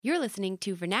You're listening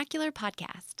to Vernacular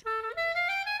Podcast.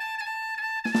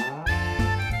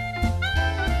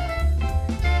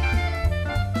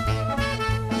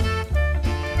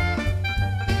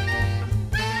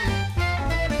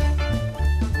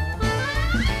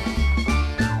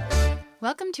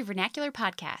 Welcome to Vernacular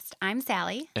Podcast. I'm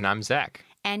Sally. And I'm Zach.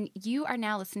 And you are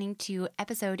now listening to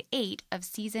episode 8 of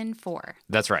season 4.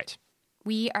 That's right.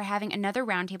 We are having another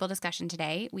roundtable discussion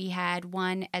today. We had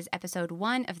one as episode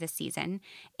 1 of this season,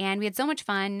 and we had so much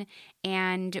fun,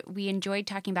 and we enjoyed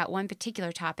talking about one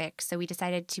particular topic, so we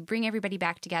decided to bring everybody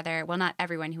back together. Well, not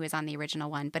everyone who was on the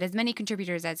original one, but as many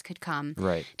contributors as could come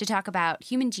to talk about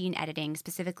human gene editing,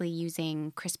 specifically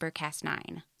using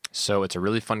CRISPR-Cas9. So it's a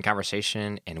really fun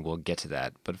conversation, and we'll get to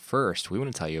that. But first, we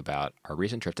want to tell you about our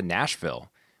recent trip to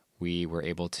Nashville. We were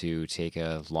able to take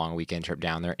a long weekend trip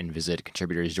down there and visit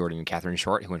contributors Jordan and Catherine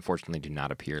Short, who unfortunately do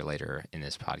not appear later in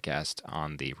this podcast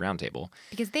on the roundtable.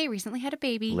 Because they recently had a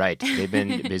baby. Right. They've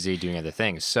been busy doing other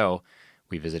things. So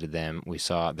we visited them. We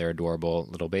saw their adorable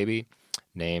little baby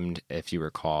named, if you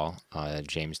recall,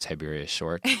 James Tiberius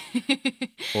Short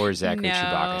or Zachary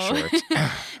Chewbacca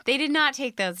Short. They did not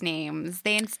take those names.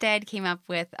 They instead came up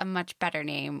with a much better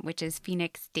name, which is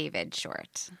Phoenix David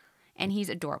Short. And he's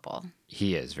adorable.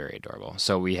 He is very adorable.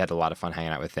 So we had a lot of fun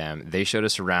hanging out with them. They showed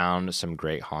us around some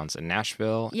great haunts in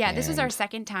Nashville. Yeah, this was our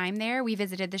second time there. We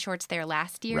visited the Shorts there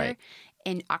last year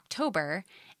in October,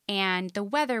 and the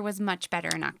weather was much better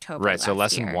in October. Right, so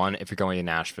lesson year. 1, if you're going to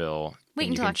Nashville, wait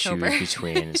until you can October. choose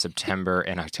between September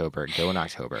and October. Go in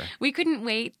October. We couldn't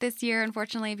wait this year,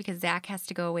 unfortunately, because Zach has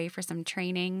to go away for some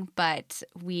training, but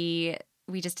we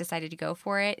just decided to go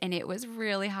for it, and it was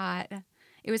really hot.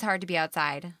 It was hard to be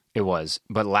outside. It was.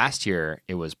 But last year,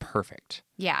 it was perfect.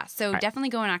 Yeah, so definitely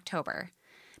go in October.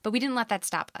 But we didn't let that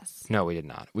stop us. No, we did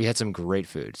not. We had some great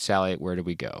food. Sally, where did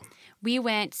we go? We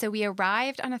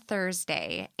arrived on a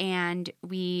Thursday, and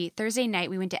Thursday night,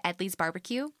 we went to Edley's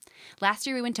Barbecue. Last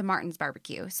year, we went to Martin's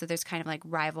Barbecue, so there's kind of like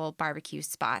rival barbecue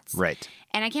spots. Right.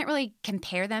 And I can't really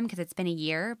compare them because it's been a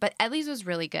year, but Edley's was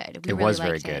really good. It was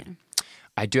very good.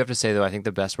 I do have to say, though, I think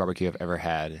the best barbecue I've ever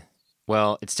had,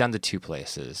 well, it's down to 2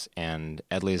 places, and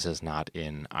Edley's is not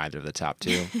in either of the top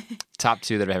 2. Top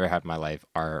 2 that I've ever had in my life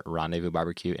are Rendezvous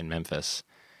Barbecue in Memphis,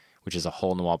 which is a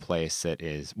hole-in-the-wall place that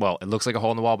is, well, it looks like a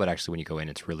hole in the wall, but actually when you go in,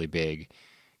 it's really big,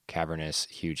 cavernous,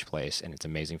 huge place, and it's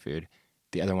amazing food.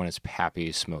 The other one is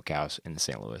Pappy's Smokehouse in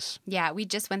St. Louis. Yeah, we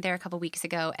just went there a couple weeks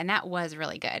ago, and that was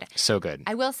really good. So good.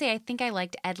 I will say I think I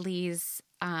liked Edley's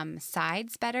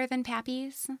sides better than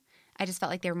Pappy's. I just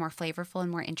felt like they were more flavorful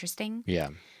and more interesting. Yeah.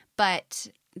 But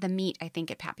the meat, I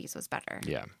think, at Pappy's was better.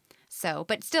 Yeah. So,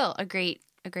 but still a great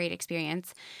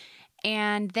experience.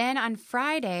 And then on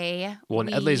Friday, and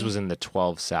Edley's was in the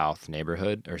 12 South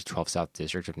neighborhood, or 12 South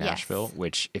district of Nashville,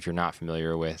 which, if you're not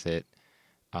familiar with it,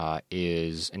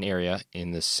 is an area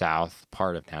in the south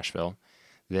part of Nashville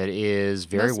that is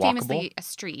very most walkable. Famously a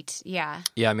street, yeah.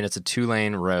 Yeah, I mean, it's a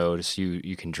 2-lane road, so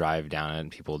you can drive down it, and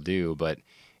people do, but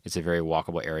it's a very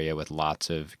walkable area with lots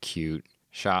of cute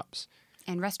shops.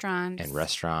 And restaurants.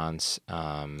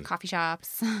 Coffee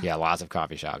shops. Yeah, lots of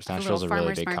coffee shops. Nashville's a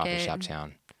really big coffee shop market.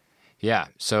 town. Yeah,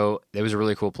 so it was a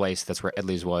really cool place. That's where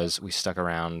Edley's was. We stuck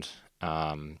around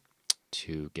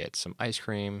to get some ice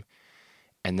cream.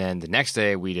 And then the next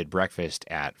day, we did breakfast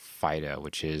at Fido,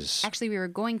 which is... Actually, we were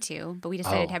going to, but we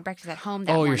decided to have breakfast at home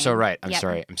that morning. You're so right. I'm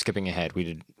sorry. I'm skipping ahead. We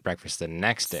did breakfast the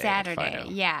next day Saturday, at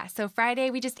Fido. yeah. So Friday,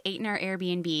 we just ate in our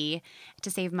Airbnb to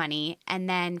save money. And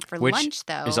then for lunch,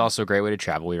 though... Which is also a great way to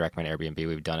travel. We recommend Airbnb.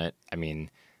 We've done it. I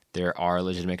mean, there are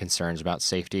legitimate concerns about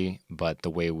safety, but the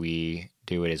way we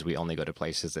do it is we only go to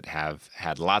places that have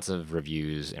had lots of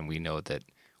reviews, and we know that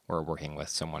we're working with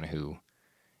someone who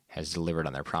has delivered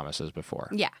on their promises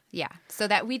before. Yeah. So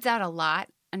that weeds out a lot,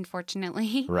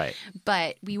 unfortunately. Right.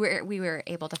 But we were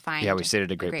able to find we stayed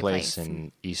at a great place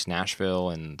in East Nashville,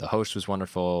 and the host was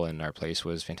wonderful, and our place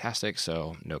was fantastic,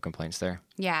 so no complaints there.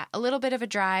 Yeah, a little bit of a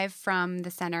drive from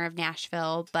the center of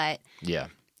Nashville, but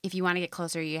if you want to get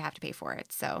closer, you have to pay for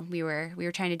it. So we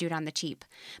were trying to do it on the cheap.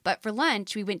 But for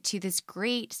lunch, we went to this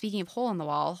great, speaking of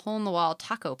hole-in-the-wall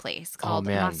taco place called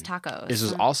Mas Tacos. This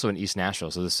was also in East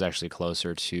Nashville, so this is actually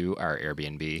closer to our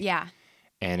Airbnb. Yeah.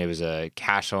 And it was a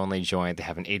cash-only joint. They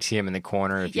have an ATM in the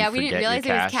corner if you we didn't forget realize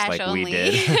your it was cash like only. we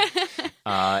did.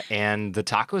 And the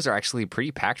tacos are actually pretty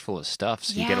packed full of stuff,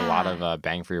 so you get a lot of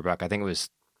bang for your buck. I think it was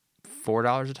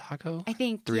 $4 a taco? I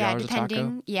think, $3 depending. a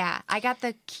taco? Yeah. I got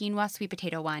the quinoa sweet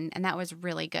potato one, and that was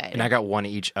really good. And I got one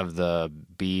each of the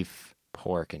beef,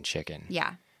 pork, and chicken.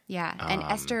 Yeah. And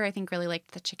Esther, I think, really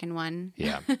liked the chicken one.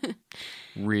 Yeah.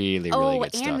 Really good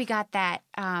stuff. And we got that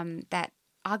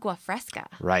agua fresca.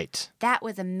 Right. That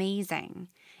was amazing.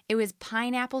 It was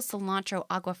pineapple cilantro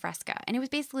agua fresca. And it was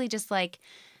basically just like,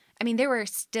 I mean, there were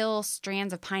still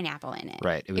strands of pineapple in it.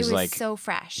 Right. It was like so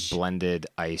fresh. Blended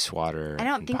ice water I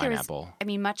don't and think pineapple. there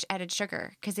was, much added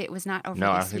sugar because it was not overly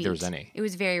No, I don't sweet. think there was any. It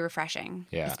was very refreshing.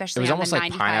 Yeah. Especially it was on almost the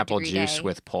like 95 pineapple degree juice day.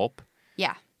 with pulp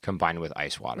Yeah. combined with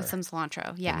ice water. With some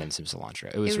cilantro. Yeah. And then some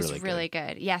cilantro. It was really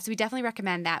good. Yeah, so we definitely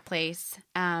recommend that place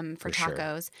for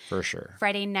tacos. For sure.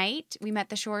 Friday night, we met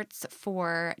the Shorts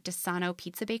for Desano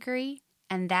Pizza Bakery,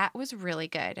 and that was really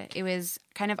good. It was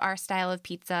kind of our style of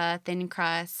pizza, thin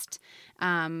crust,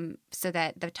 so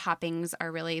that the toppings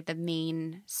are really the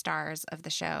main stars of the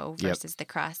show versus the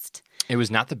crust. It was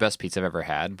not the best pizza I've ever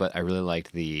had, but I really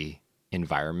liked the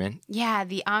environment. Yeah,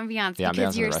 the ambiance. The ambiance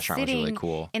because in you're the restaurant was sitting really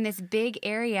cool. in this big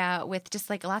area with just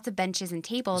like lots of benches and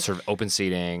tables, Sort of open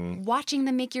seating. watching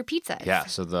them make your pizzas. Yeah,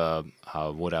 so the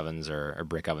wood ovens or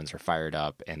brick ovens are fired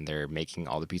up, and they're making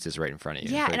all the pizzas right in front of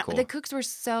you. Yeah, it's and cool. the cooks were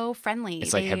so friendly.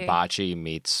 It's like hibachi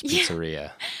meets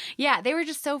pizzeria. Yeah, they were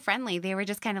just so friendly. They were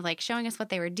just kind of like showing us what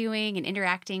they were doing and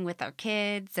interacting with our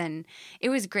kids. And it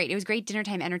was great. It was great dinner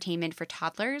time entertainment for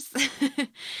toddlers.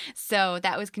 So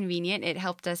that was convenient. It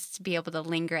helped us to be able to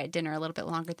linger at dinner a little bit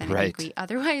longer than I think we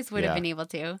otherwise would have been able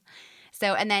to.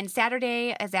 So, and then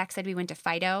Saturday, as Zach said, we went to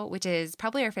Fido, which is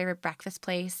probably our favorite breakfast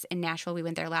place in Nashville. We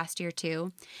went there last year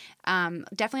too.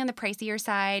 Definitely on the pricier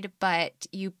side, but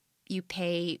you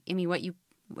pay, I mean, what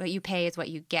you pay is what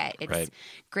you get. It's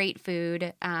great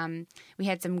food. We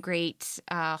had some great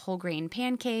whole grain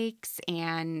pancakes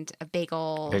and a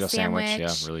bagel sandwich.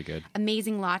 Yeah, really good.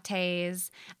 Amazing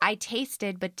lattes. I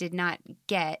tasted but did not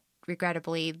get,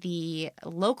 regrettably, the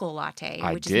local latte,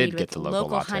 which is made with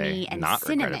local honey and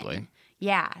cinnamon. Regrettably.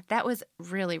 Yeah, that was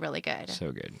really, really good.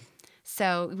 So good.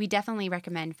 So we definitely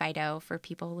recommend Fido for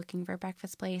people looking for a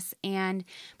breakfast place. And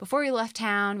before we left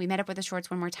town, we met up with the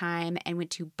Shorts one more time and went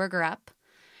to Burger Up,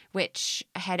 which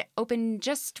had opened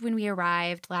just when we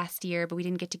arrived last year, but we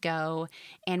didn't get to go.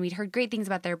 And we'd heard great things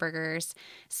about their burgers.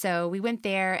 So we went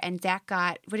there, and Zach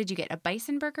got, what did you get, a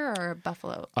bison burger or a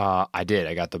buffalo? I did.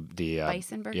 I got the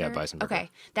bison burger? Yeah, bison burger. Okay,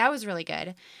 that was really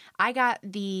good.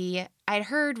 I'd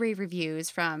heard rave reviews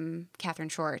from Catherine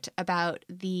Short about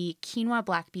the quinoa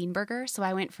black bean burger, so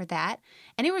I went for that.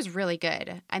 And it was really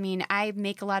good. I mean, I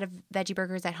make a lot of veggie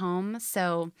burgers at home,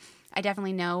 so I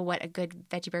definitely know what a good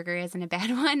veggie burger is and a bad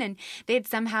one. And they had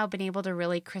somehow been able to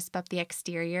really crisp up the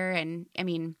exterior. And I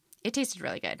mean, it tasted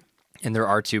really good. And there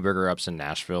are 2 Burger Ups in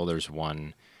Nashville. There's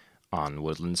one on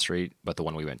Woodland Street, but the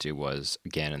one we went to was,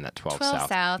 again, in that 12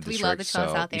 South We love the 12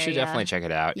 South area. You should definitely check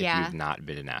it out if you've not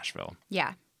been to Nashville.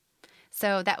 Yeah.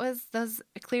 So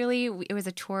clearly it was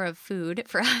a tour of food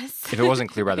for us. If it wasn't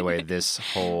clear, by the way, this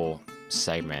whole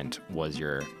segment was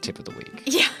your tip of the week.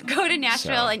 Yeah, go to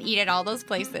Nashville and eat at all those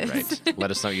places. Right.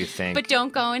 Let us know what you think. But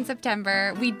don't go in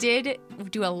September. We did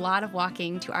do a lot of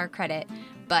walking, to our credit,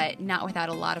 but not without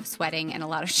a lot of sweating and a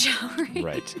lot of showering.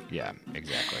 Right. Yeah,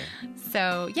 exactly.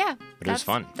 So, yeah. But it was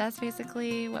fun. That's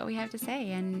basically what we have to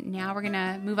say. And now we're going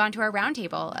to move on to our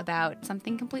roundtable about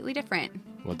something completely different.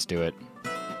 Let's do it.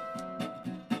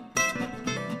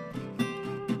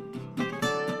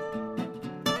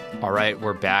 All right,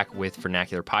 we're back with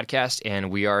Vernacular Podcast, and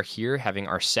we are here having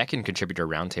our second contributor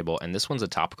roundtable, and this one's a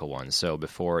topical one. So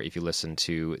before, if you listened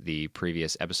to the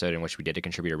previous episode in which we did a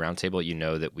contributor roundtable, you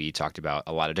know that we talked about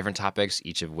a lot of different topics,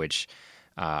 each of which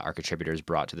our contributors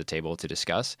brought to the table to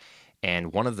discuss.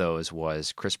 And one of those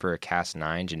was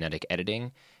CRISPR-Cas9 genetic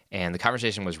editing. And the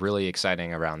conversation was really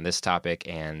exciting around this topic,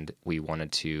 and we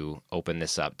wanted to open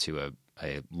this up to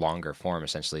a longer form,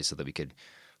 essentially, so that we could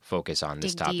focus on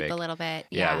this topic. Dig deep a little bit.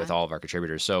 Yeah, with all of our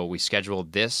contributors. So we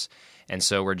scheduled this, and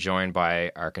so we're joined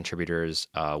by our contributors,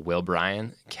 Will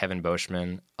Bryan, Kevin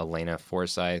Boschman, Elena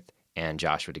Forsyth, and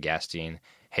Joshua DeGastine.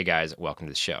 Hey, guys, welcome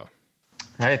to the show.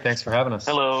 Hey, thanks for having us.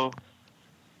 Hello.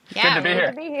 Yeah,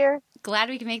 Good to be here. Glad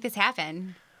we can make this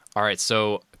happen. All right,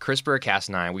 so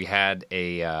CRISPR-Cas9, we had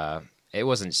a it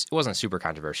wasn't super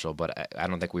controversial, but I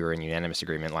don't think we were in unanimous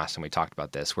agreement last time we talked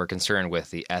about this. We're concerned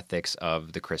with the ethics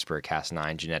of the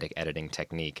CRISPR-Cas9 genetic editing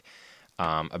technique.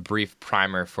 A brief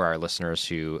primer for our listeners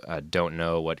who don't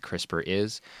know what CRISPR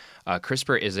is.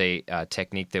 CRISPR is a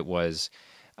technique that was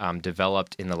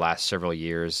developed in the last several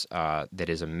years that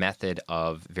is a method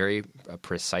of very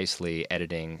precisely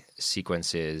editing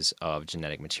sequences of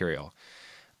genetic material.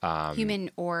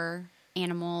 Human or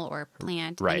animal or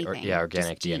plant, right? anything.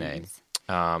 Organic Just DNA. genes.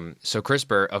 So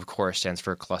CRISPR, of course, stands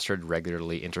for Clustered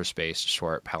Regularly Interspaced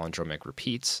Short Palindromic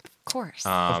Repeats. Of course.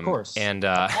 Of course. And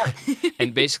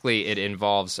and basically it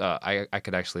involves, I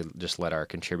could actually just let our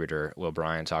contributor, Will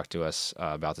Bryan, talk to us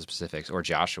about the specifics, or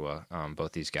Joshua.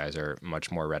 Both these guys are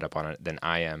much more read up on it than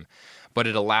I am. But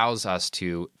it allows us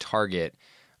to target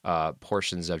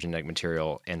portions of genetic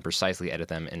material and precisely edit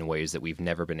them in ways that we've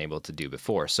never been able to do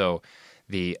before. So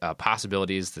the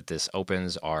possibilities that this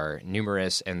opens are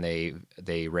numerous, and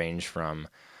they range from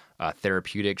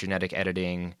therapeutic genetic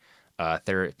editing,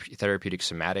 therapeutic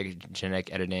somatic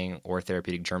genetic editing, or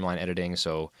therapeutic germline editing.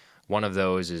 So one of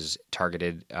those is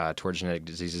targeted towards genetic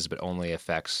diseases, but only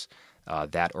affects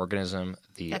that organism.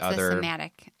 That's the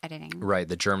somatic editing. Right.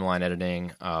 The germline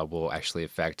editing will actually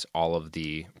affect all of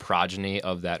the progeny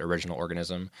of that original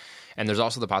organism. And there's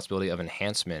also the possibility of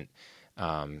enhancement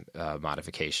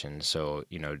modification. So,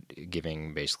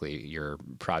 giving basically your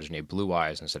progeny blue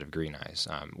eyes instead of green eyes.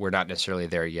 We're not necessarily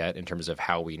there yet in terms of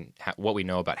what we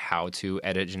know about how to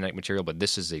edit genetic material, but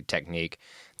this is a technique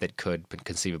that could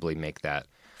conceivably make that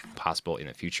possible in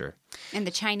the future. And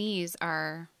the Chinese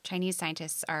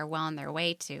scientists are well on their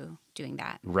way to doing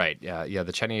that. Right. Yeah.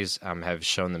 The Chinese have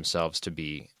shown themselves to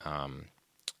be,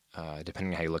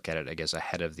 depending on how you look at it, I guess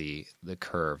ahead of the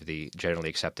curve, the generally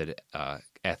accepted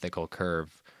ethical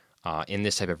curve in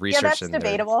this type of research. Yeah, that's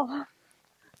debatable.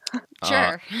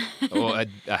 Sure. Ahead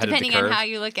Depending of the curve. on how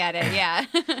you look at it, yeah.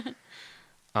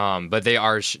 But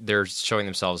they're showing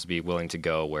themselves to be willing to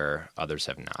go where others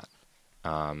have not.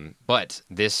 But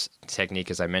this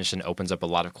technique, as I mentioned, opens up a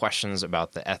lot of questions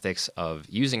about the ethics of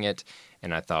using it,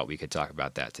 and I thought we could talk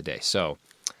about that today. So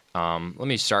let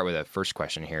me start with a first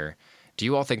question here. Do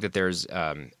you all think that there's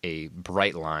a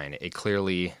bright line, a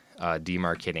clearly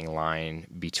demarcating line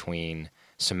between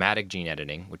somatic gene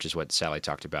editing, which is what Sally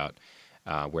talked about,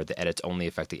 where the edits only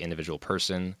affect the individual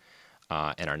person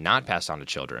and are not passed on to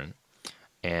children,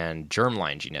 and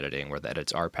germline gene editing, where the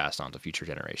edits are passed on to future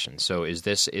generations? So is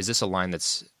this a line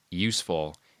that's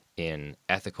useful in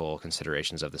ethical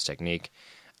considerations of this technique?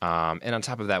 And on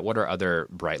top of that, what are other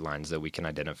bright lines that we can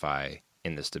identify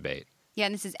in this debate? Yeah,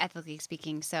 and this is ethically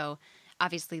speaking. So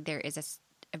obviously there is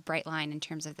a bright line in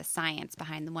terms of the science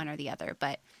behind the one or the other,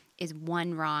 but is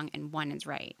one wrong and one is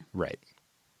right? Right.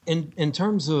 In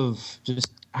terms of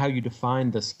just how you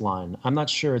define this line, I'm not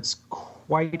sure it's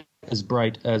quite as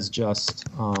bright as just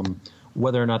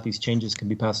whether or not these changes can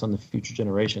be passed on to future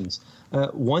generations.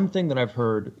 One thing that I've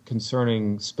heard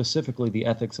concerning specifically the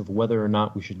ethics of whether or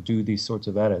not we should do these sorts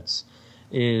of edits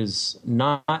is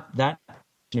not that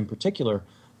in particular,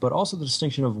 but also the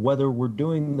distinction of whether we're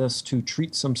doing this to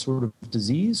treat some sort of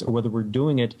disease or whether we're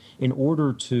doing it in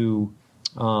order to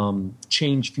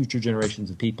change future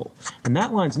generations of people. And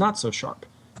that line's not so sharp,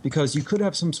 because you could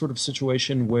have some sort of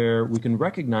situation where we can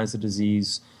recognize the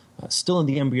disease still in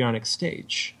the embryonic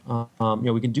stage.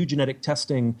 We can do genetic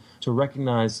testing to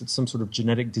recognize that some sort of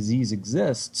genetic disease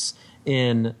exists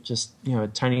in just a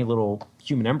tiny little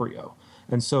human embryo.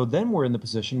 And so then we're in the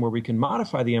position where we can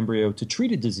modify the embryo to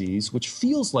treat a disease, which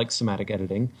feels like somatic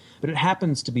editing, but it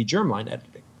happens to be germline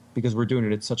editing because we're doing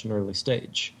it at such an early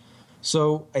stage.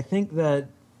 So I think that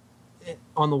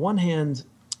on the one hand,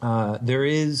 there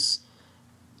is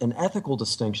an ethical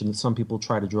distinction that some people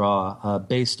try to draw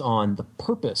based on the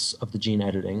purpose of the gene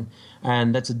editing,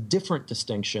 and that's a different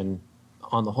distinction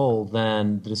on the whole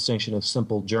than the distinction of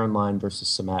simple germline versus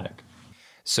somatic.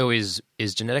 So is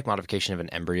genetic modification of an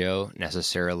embryo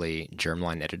necessarily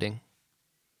germline editing?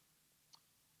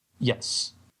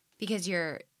 Yes. Because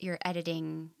you're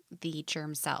editing the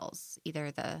germ cells, is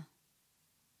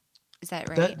that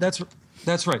right?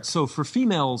 That's right. So for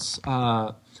females,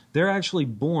 they're actually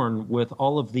born with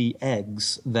all of the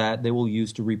eggs that they will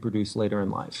use to reproduce later in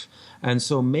life. And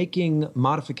so making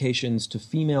modifications to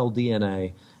female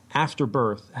DNA after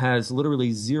birth has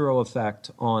literally zero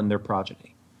effect on their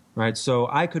progeny. Right, so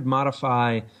I could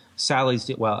modify Sally's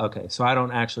DNA. Well, okay, so I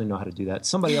don't actually know how to do that.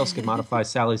 Somebody else could modify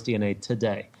Sally's DNA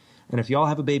today. And if y'all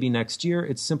have a baby next year,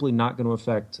 it's simply not going to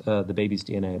affect the baby's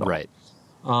DNA at all. Right.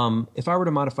 If I were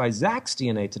to modify Zach's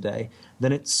DNA today,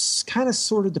 then it's kind of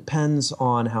sort of depends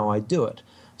on how I do it.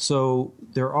 So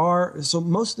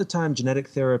most of the time, genetic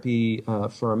therapy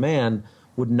for a man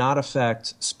would not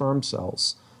affect sperm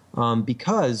cells.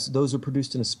 Because those are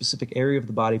produced in a specific area of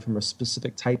the body from a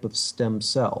specific type of stem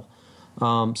cell.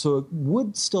 So it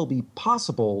would still be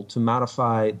possible to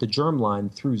modify the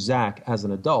germline through Zach as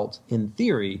an adult, in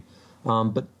theory,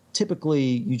 but typically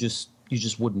you just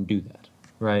wouldn't do that,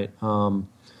 right?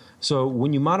 So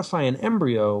when you modify an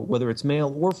embryo, whether it's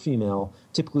male or female,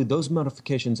 typically those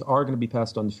modifications are going to be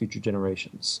passed on to future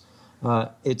generations.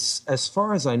 It's, as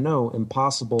far as I know,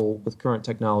 impossible with current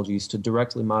technologies to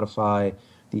directly modify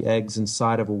the eggs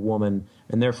inside of a woman,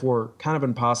 and therefore kind of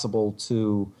impossible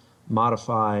to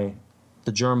modify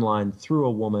the germline through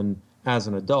a woman as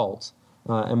an adult.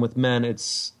 And with men,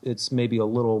 it's maybe a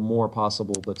little more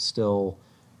possible, but still,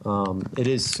 it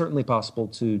is certainly possible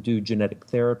to do genetic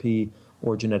therapy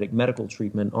or genetic medical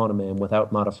treatment on a man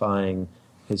without modifying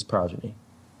his progeny.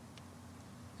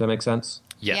 Does that make sense?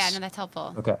 Yes. Yeah, no, that's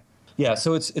helpful. Okay. Yeah,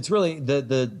 so it's really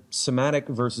the somatic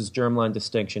versus germline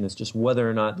distinction is just whether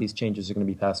or not these changes are going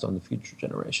to be passed on to future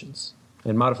generations.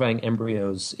 And modifying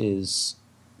embryos is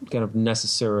kind of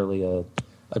necessarily a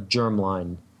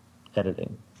germline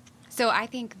editing. So I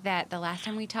think that the last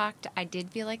time we talked, I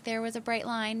did feel like there was a bright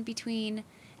line between,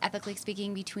 ethically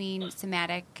speaking, between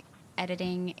somatic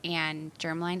editing and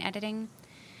germline editing.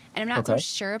 And I'm not so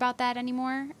sure about that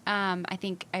anymore. I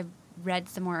think I've read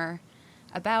some more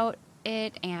about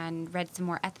it and read some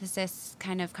more ethicists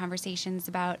kind of conversations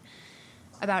about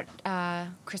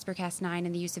CRISPR-Cas9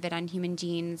 and the use of it on human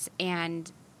genes,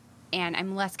 and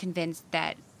I'm less convinced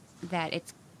that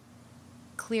it's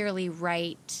clearly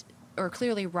right or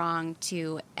clearly wrong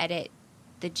to edit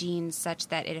the genes such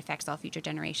that it affects all future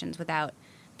generations without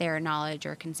their knowledge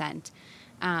or consent.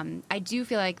 I do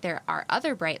feel like there are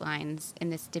other bright lines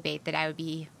in this debate that I would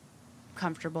be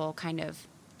comfortable kind of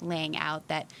laying out,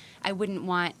 that I wouldn't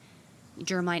want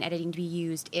germline editing to be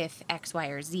used if X, Y,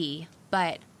 or Z,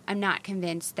 but I'm not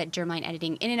convinced that germline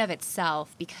editing in and of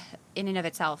itself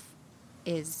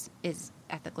is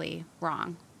ethically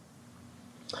wrong.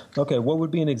 Okay, what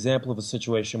would be an example of a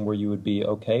situation where you would be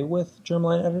okay with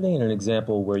germline editing and an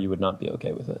example where you would not be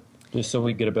okay with it? Just so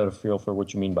we get a better feel for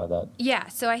what you mean by that. Yeah,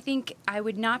 so I think I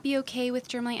would not be okay with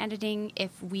germline editing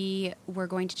if we were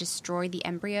going to destroy the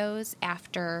embryos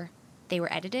after they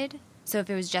were edited. So if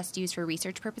it was just used for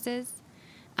research purposes.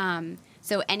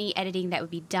 So any editing that would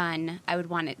be done, I would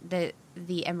want the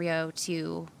embryo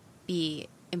to be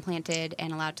implanted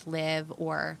and allowed to live,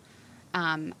 or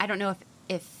I don't know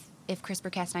if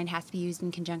CRISPR-Cas9 has to be used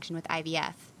in conjunction with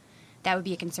IVF. That would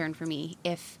be a concern for me.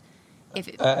 If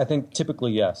I think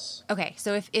typically yes. Okay,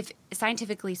 so if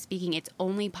scientifically speaking, it's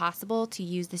only possible to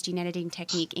use this gene editing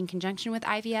technique in conjunction with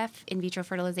IVF, in vitro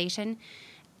fertilization,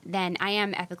 then I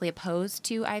am ethically opposed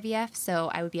to IVF, so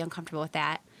I would be uncomfortable with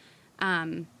that.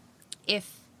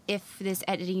 If this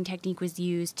editing technique was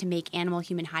used to make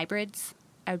animal-human hybrids,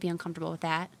 I would be uncomfortable with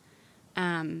that.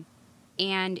 And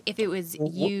if it was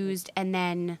used and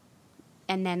then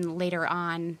later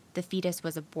on the fetus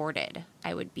was aborted,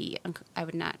 I would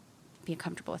not be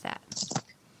comfortable with that.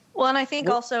 Well, and I think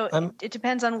also it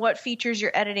depends on what features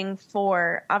you're editing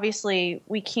for. Obviously,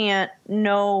 we can't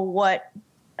know what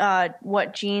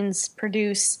genes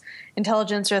produce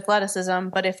intelligence or athleticism,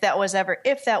 but if that was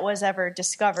ever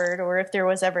discovered, or if there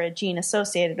was ever a gene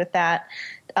associated with that,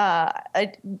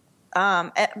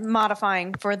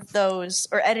 modifying for those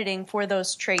or editing for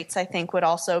those traits, I think, would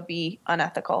also be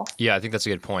unethical. Yeah, I think that's a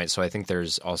good point. So I think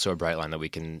there's also a bright line that we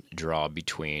can draw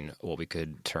between what we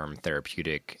could term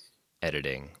therapeutic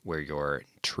editing, where you're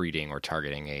treating or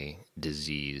targeting a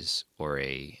disease or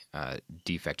a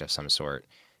defect of some sort,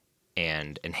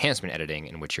 and enhancement editing,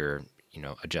 in which you're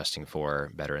adjusting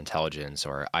for better intelligence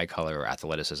or eye color or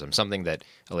athleticism, something that,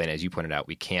 Elena, as you pointed out,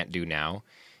 we can't do now.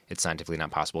 It's scientifically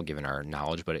not possible given our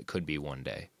knowledge, but it could be one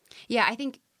day. Yeah, I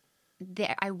think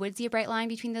that I would see a bright line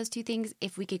between those two things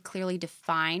if we could clearly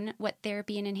define what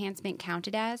therapy and enhancement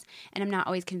counted as. And I'm not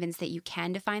always convinced that you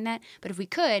can define that. But if we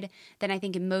could, then I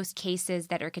think in most cases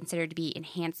that are considered to be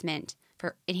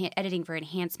editing for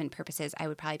enhancement purposes, I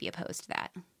would probably be opposed to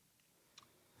that.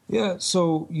 Yeah,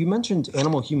 so you mentioned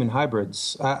animal-human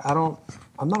hybrids. I'm not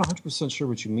 100% sure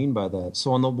what you mean by that.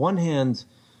 So on the one hand,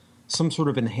 some sort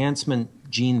of enhancement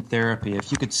gene therapy,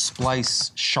 if you could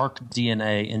splice shark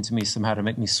DNA into me somehow to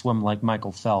make me swim like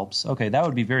Michael Phelps, okay, that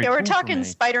would be very cool. Yeah, we're talking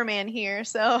Spider-Man here,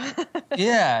 so.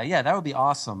 Yeah, that would be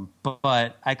awesome.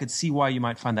 But I could see why you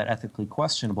might find that ethically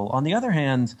questionable. On the other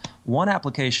hand, one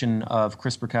application of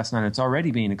CRISPR-Cas9 that's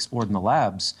already being explored in the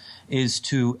labs is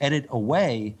to edit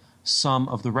away some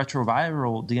of the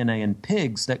retroviral DNA in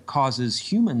pigs that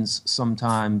causes humans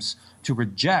sometimes to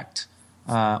reject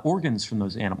organs from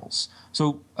those animals.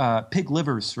 So pig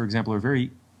livers, for example, are very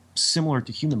similar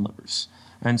to human livers.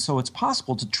 And so it's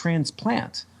possible to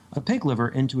transplant a pig liver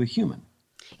into a human.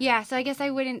 Yeah, so I guess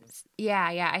I wouldn't –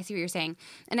 yeah, I see what you're saying.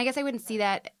 And I guess I wouldn't see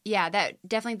that – yeah, that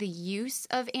definitely the use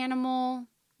of animal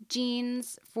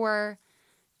genes for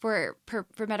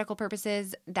medical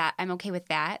purposes, that I'm okay with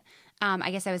that.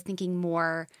 I guess I was thinking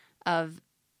more of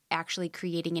actually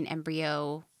creating an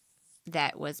embryo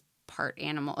that was part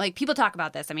animal. Like, people talk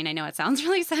about this. I mean, I know it sounds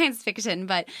really science fiction,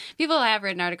 but people have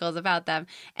written articles about them.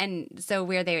 And so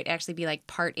where they would actually be like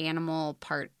part animal,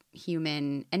 part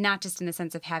human, and not just in the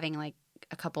sense of having like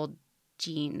a couple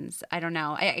genes. I don't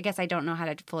know. I guess I don't know how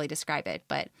to fully describe it,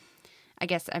 but I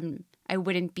guess I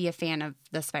wouldn't be a fan of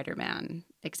the Spider-Man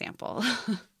example.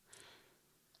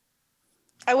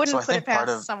 I wouldn't put it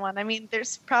past someone. I mean,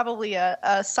 there's probably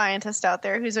a scientist out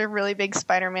there who's a really big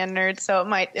Spider-Man nerd, so it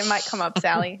might come up,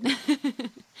 Sally.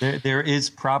 There is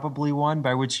probably one,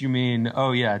 by which you mean,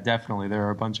 oh yeah, definitely. There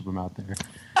are a bunch of them out there.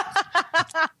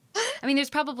 I mean,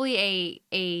 there's probably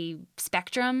a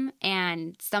spectrum,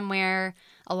 and somewhere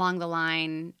along the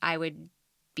line, I would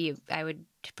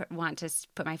want to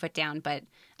put my foot down, but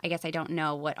I guess I don't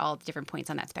know what all the different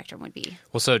points on that spectrum would be.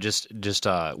 Well, so just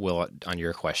Will, on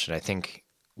your question, I think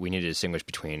we need to distinguish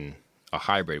between a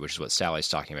hybrid, which is what Sally's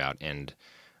talking about, and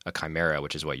a chimera,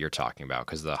 which is what you're talking about,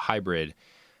 because the hybrid,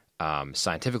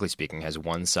 scientifically speaking, has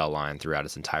one cell line throughout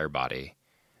its entire body,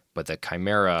 but the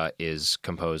chimera is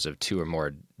composed of two or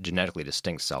more genetically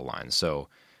distinct cell lines. So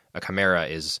a chimera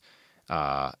is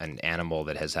an animal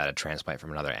that has had a transplant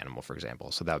from another animal, for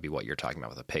example. So that would be what you're talking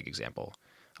about with a pig example.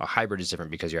 A hybrid is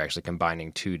different because you're actually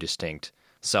combining two distinct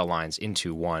cell lines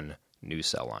into one new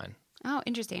cell line. Oh,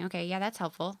 interesting. Okay, yeah, that's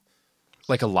helpful.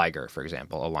 Like a liger, for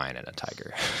example, a lion and a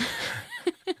tiger.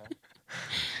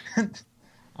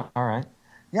 All right.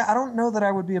 Yeah, I don't know that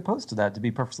I would be opposed to that, to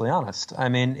be perfectly honest. I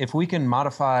mean, if we can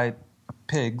modify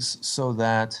pigs so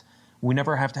that we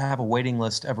never have to have a waiting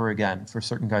list ever again for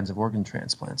certain kinds of organ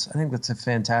transplants, I think that's a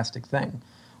fantastic thing.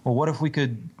 Well, what if we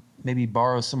could maybe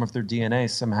borrow some of their DNA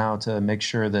somehow to make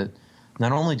sure that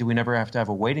not only do we never have to have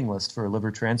a waiting list for a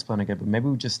liver transplant again, but maybe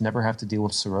we just never have to deal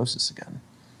with cirrhosis again.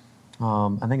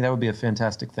 I think that would be a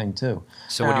fantastic thing, too.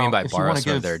 So what do you mean by borrow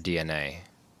some of their DNA?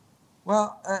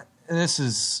 Well, this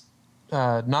is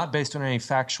not based on any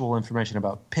factual information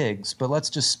about pigs, but let's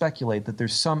just speculate that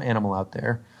there's some animal out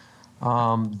there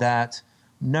that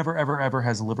never, ever, ever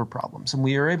has liver problems. And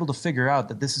we are able to figure out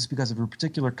that this is because of a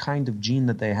particular kind of gene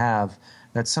that they have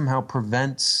that somehow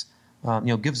prevents,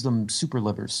 gives them super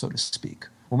livers, so to speak.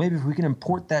 Well, maybe if we can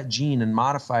import that gene and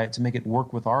modify it to make it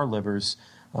work with our livers,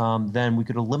 then we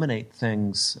could eliminate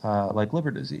things like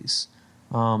liver disease.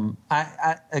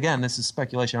 Again, this is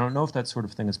speculation. I don't know if that sort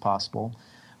of thing is possible.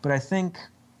 But I think,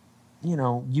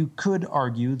 you could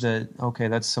argue that, okay,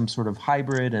 that's some sort of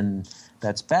hybrid and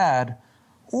that's bad.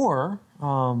 Or,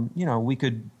 we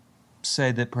could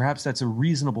say that perhaps that's a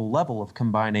reasonable level of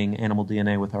combining animal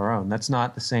DNA with our own. That's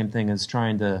not the same thing as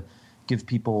trying to give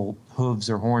people hooves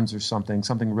or horns or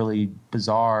something really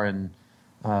bizarre and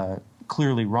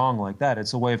clearly wrong like that.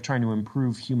 It's a way of trying to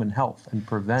improve human health and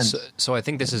prevent. So I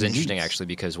think this is interesting, actually,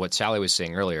 because what Sally was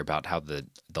saying earlier about how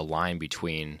the line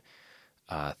between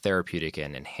therapeutic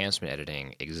and enhancement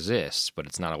editing exists, but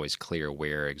it's not always clear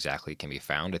where exactly it can be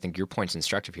found. I think your point's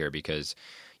instructive here because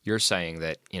you're saying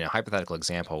that in a hypothetical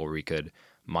example where we could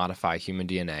modify human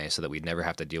DNA so that we'd never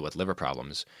have to deal with liver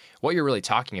problems, what you're really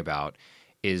talking about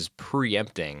is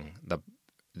preempting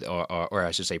or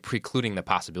I should say precluding the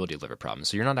possibility of liver problems.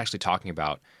 So you're not actually talking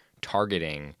about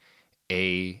targeting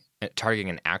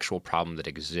an actual problem that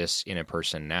exists in a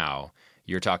person now.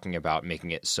 You're talking about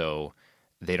making it so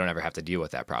they don't ever have to deal with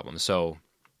that problem. So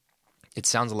it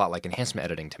sounds a lot like enhancement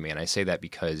editing to me, and I say that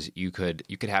because you could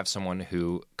have someone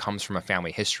who comes from a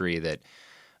family history that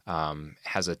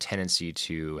has a tendency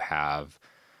to have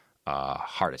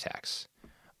heart attacks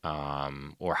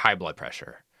or high blood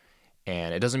pressure.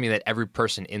 And it doesn't mean that every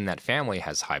person in that family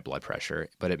has high blood pressure,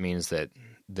 but it means that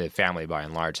the family by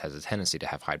and large has a tendency to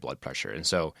have high blood pressure. And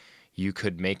so you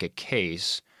could make a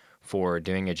case for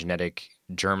doing a genetic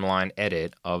germline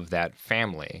edit of that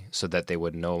family so that they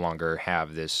would no longer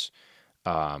have this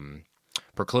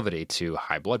proclivity to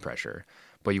high blood pressure.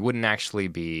 But you wouldn't actually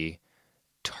be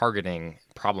targeting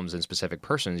problems in specific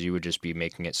persons. You would just be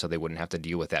making it so they wouldn't have to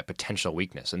deal with that potential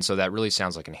weakness. And so that really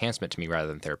sounds like enhancement to me rather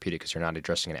than therapeutic because you're not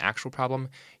addressing an actual problem.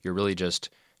 You're really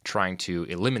just trying to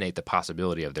eliminate the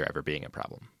possibility of there ever being a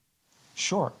problem.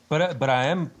 Sure. But I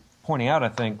am pointing out, I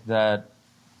think, that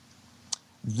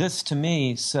this to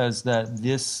me says that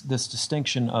this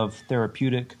distinction of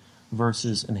therapeutic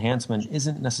versus enhancement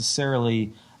isn't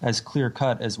necessarily as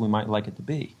clear-cut as we might like it to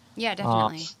be. Yeah,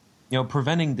 definitely.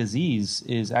 Preventing disease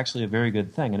is actually a very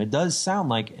good thing. And it does sound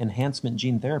like enhancement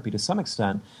gene therapy to some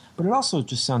extent, but it also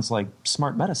just sounds like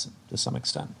smart medicine to some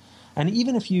extent. And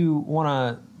even if you want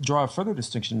to draw a further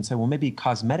distinction and say, well, maybe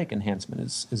cosmetic enhancement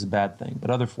is a bad thing, but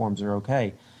other forms are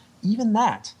okay, even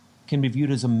that can be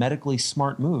viewed as a medically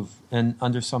smart move, and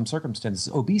under some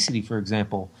circumstances. Obesity, for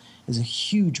example, is a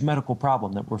huge medical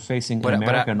problem that we're facing in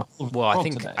America and all over the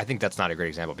world today. I think that's not a great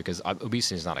example because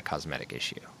obesity is not a cosmetic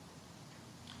issue.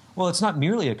 Well, it's not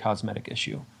merely a cosmetic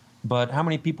issue, but how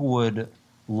many people would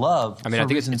love? I mean, I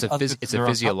think it's a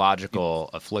physiological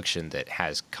affliction that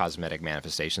has cosmetic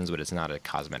manifestations, but it's not a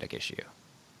cosmetic issue.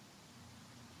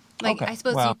 Like, okay. I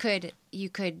suppose you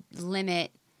could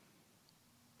limit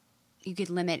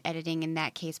editing in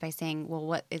that case by saying,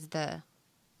 well,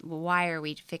 why are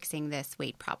we fixing this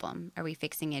weight problem? Are we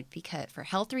fixing it for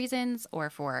health reasons or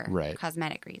for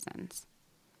cosmetic reasons?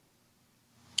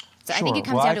 So sure. I think it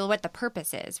comes down to what the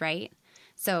purpose is, right?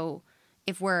 So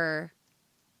if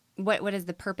what is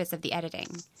the purpose of the editing?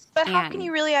 But how can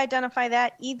you really identify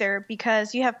that either?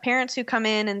 Because you have parents who come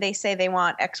in and they say they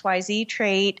want XYZ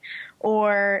trait,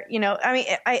 or, I mean,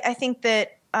 I think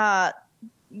that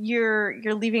you're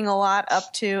leaving a lot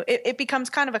up to it becomes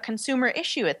kind of a consumer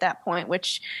issue at that point,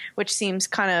 which seems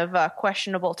kind of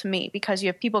questionable to me, because you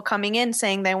have people coming in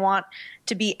saying they want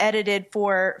to be edited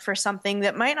for something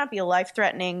that might not be a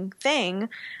life-threatening thing,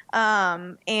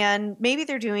 and maybe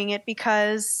they're doing it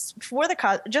because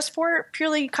just for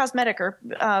purely cosmetic or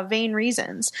vain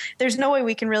reasons. There's no way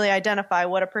we can really identify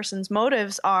what a person's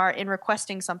motives are in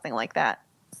requesting something like that.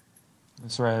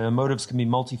 That's right. Motives can be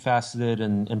multifaceted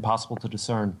and impossible to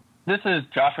discern. This is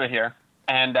Joshua here,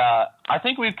 and I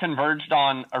think we've converged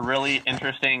on a really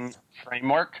interesting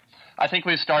framework. I think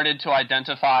we've started to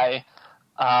identify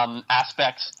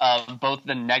aspects of both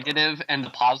the negative and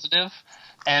the positive,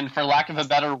 and for lack of a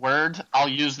better word, I'll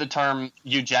use the term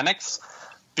eugenics,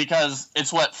 because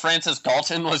it's what Francis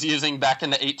Galton was using back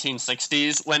in the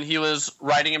 1860s when he was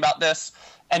writing about this.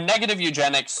 And negative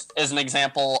eugenics is an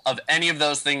example of any of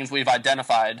those things we've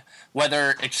identified,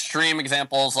 whether extreme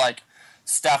examples like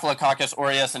Staphylococcus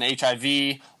aureus and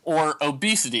HIV, or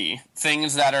obesity,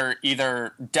 things that are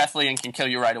either deathly and can kill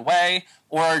you right away,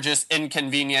 or are just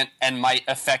inconvenient and might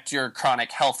affect your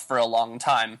chronic health for a long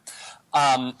time.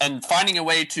 And finding a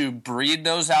way to breed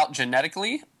those out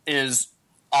genetically is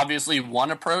obviously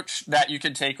one approach that you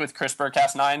could take with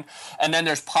CRISPR-Cas9. And then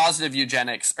there's positive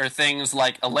eugenics, or things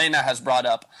like Elena has brought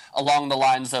up along the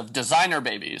lines of designer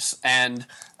babies and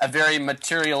a very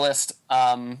materialist,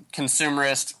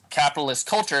 consumerist, capitalist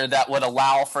culture that would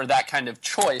allow for that kind of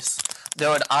choice. There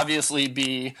would obviously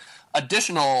be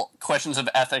additional questions of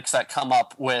ethics that come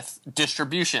up with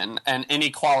distribution and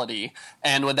inequality,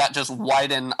 and would that just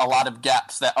widen a lot of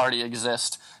gaps that already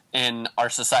exist in our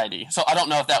society? So I don't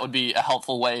know if that would be a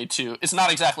helpful way to, it's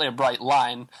not exactly a bright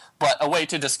line, but a way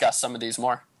to discuss some of these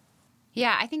more.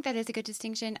 Yeah, I think that is a good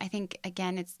distinction. I think,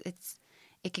 again,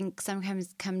 it can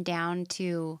sometimes come down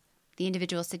to the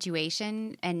individual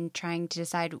situation and trying to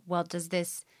decide, well,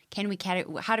 how do we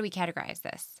categorize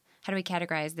this? How do we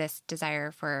categorize this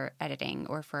desire for editing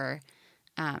or for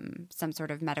some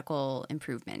sort of medical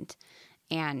improvement?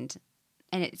 And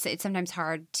it's sometimes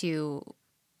hard to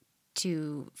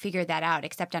figure that out,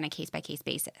 except on a case-by-case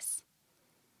basis.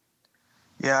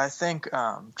 Yeah, I think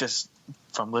just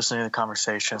from listening to the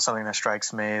conversation, something that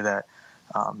strikes me that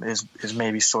is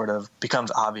maybe sort of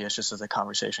becomes obvious just as the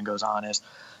conversation goes on is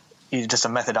just a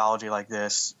methodology like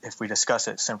this, if we discuss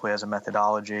it simply as a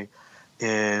methodology,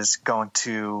 is going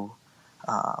to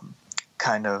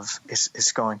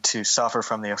is going to suffer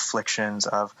from the afflictions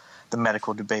of the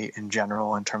medical debate in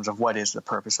general, in terms of what is the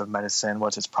purpose of medicine,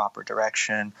 what's its proper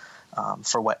direction,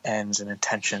 for what ends and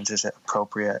intentions is it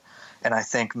appropriate. And I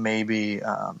think maybe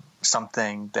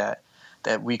something that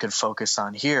we could focus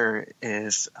on here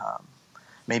is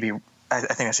maybe I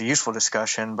think it's a useful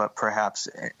discussion, but perhaps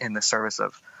in the service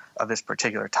of this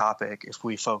particular topic, if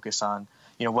we focus on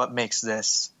what makes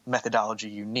this methodology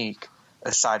unique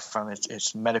aside from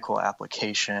its medical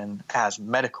application as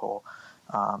medical.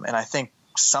 And I think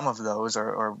some of those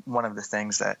are one of the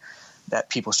things that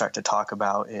people start to talk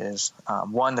about is,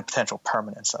 one, the potential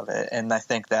permanence of it. And I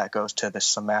think that goes to the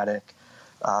somatic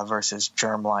versus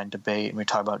germline debate. And we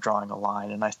talk about drawing a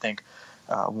line. And I think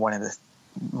one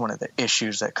of the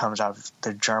issues that comes out of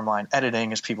the germline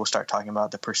editing is people start talking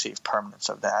about the perceived permanence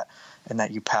of that and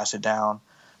that you pass it down.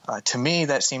 To me,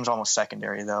 that seems almost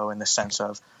secondary, though, in the sense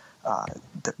of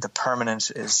the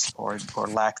permanence is or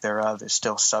lack thereof is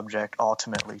still subject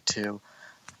ultimately to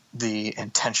the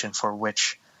intention for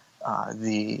which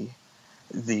the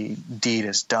deed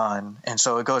is done. And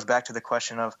so it goes back to the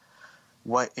question of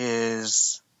what in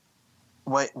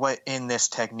this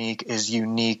technique is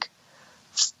unique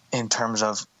in terms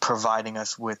of providing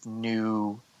us with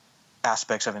new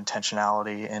aspects of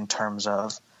intentionality, in terms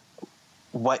of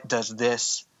what does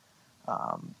this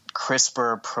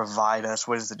CRISPR provide us?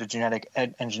 What does the genetic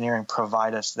engineering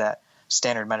provide us that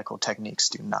standard medical techniques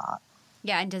do not?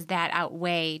 Yeah, and does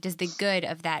the good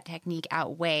of that technique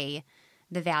outweigh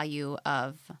the value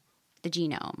of the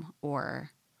genome?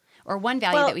 Or one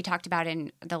value that we talked about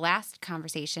in the last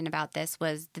conversation about this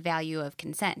was the value of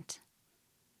consent.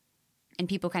 And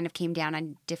people kind of came down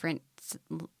on different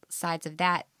sides of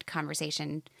that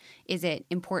conversation. Is it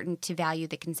important to value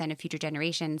the consent of future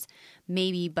generations?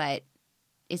 Maybe, but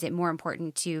is it more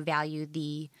important to value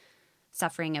the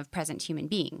suffering of present human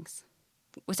beings?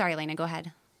 Sorry, Elena, go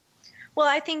ahead. Well,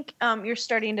 I think you're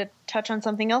starting to touch on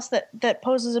something else that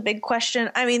poses a big question.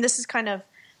 I mean, this is kind of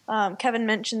Kevin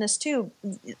mentioned this too.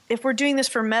 If we're doing this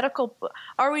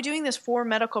are we doing this for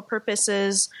medical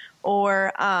purposes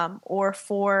or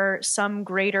for some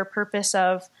greater purpose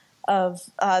of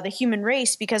the human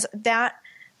race? Because that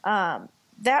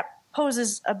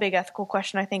poses a big ethical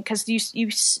question, I think, because you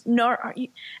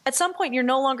at some point you're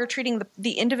no longer treating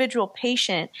the individual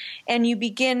patient, and you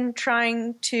begin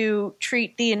trying to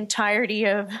treat the entirety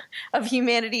of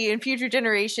humanity and future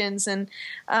generations, and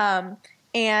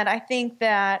I think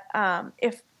that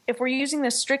if we're using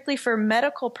this strictly for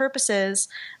medical purposes,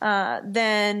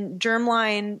 then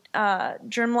germline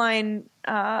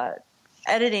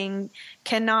editing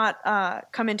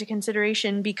cannot come into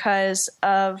consideration because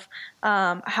of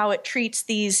how it treats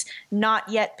these not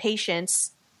yet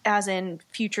patients, as in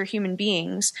future human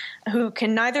beings, who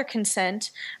can neither consent,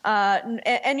 and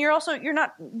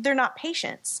they're not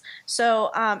patients.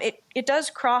 So it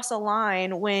does cross a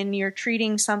line when you're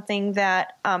treating something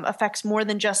that affects more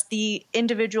than just the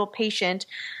individual patient,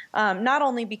 not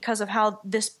only because of how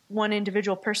this one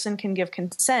individual person can give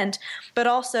consent, but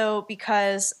also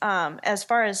because as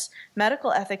far as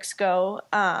medical ethics go,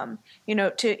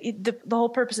 the whole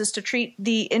purpose is to treat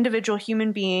the individual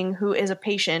human being who is a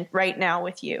patient right now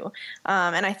with you.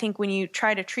 And I think when you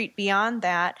try to treat beyond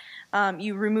that,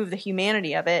 you remove the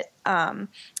humanity of it.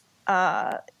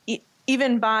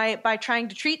 Even by trying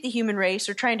to treat the human race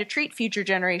or trying to treat future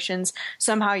generations,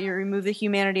 somehow you remove the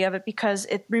humanity of it because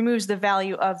it removes the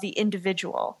value of the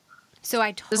individual. So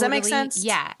does that make sense?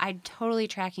 Yeah, I'm totally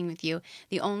tracking with you.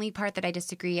 The only part that I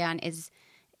disagree on is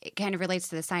it kind of relates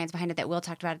to the science behind it that Will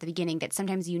talked about at the beginning, that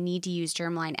sometimes you need to use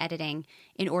germline editing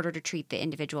in order to treat the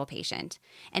individual patient.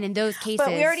 And in those cases...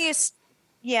 But we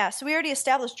already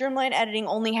established germline editing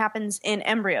only happens in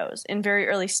embryos in very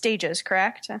early stages,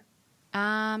 correct?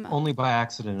 Only by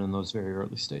accident in those very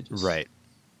early stages. Right.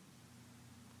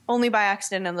 Only by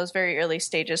accident in those very early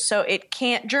stages. So it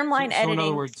can't germline editing.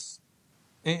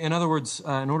 In other words,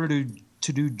 in order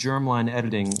to do germline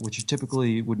editing, which you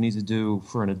typically would need to do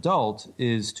for an adult,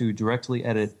 is to directly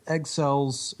edit egg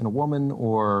cells in a woman,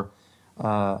 or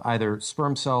either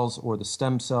sperm cells or the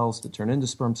stem cells that turn into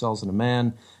sperm cells in a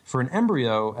man. For an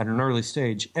embryo at an early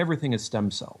stage, everything is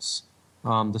stem cells.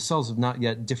 The cells have not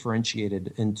yet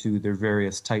differentiated into their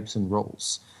various types and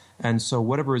roles. And so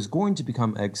whatever is going to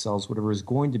become egg cells, whatever is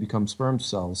going to become sperm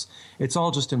cells, it's all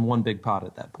just in one big pot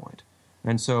at that point.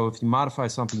 And so if you modify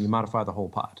something, you modify the whole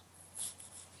pot.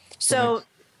 So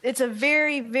it's a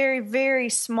very, very, very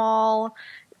small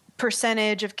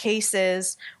percentage of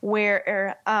cases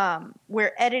where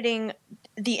editing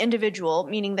the individual,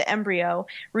 meaning the embryo,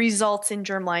 results in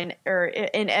germline or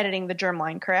in editing the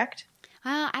germline, correct?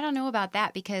 I don't know about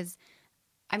that because,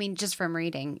 I mean, just from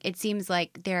reading, it seems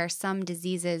like there are some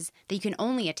diseases that you can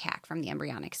only attack from the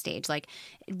embryonic stage. Like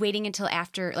waiting until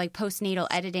after, like postnatal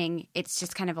editing, it's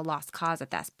just kind of a lost cause at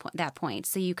that point.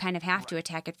 So you kind of have to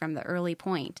attack it from the early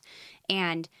point,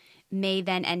 and may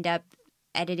then end up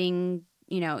editing,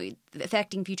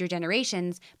 affecting future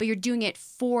generations, but you're doing it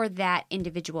for that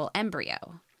individual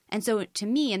embryo. And so to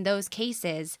me, in those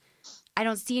cases, I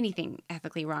don't see anything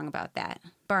ethically wrong about that,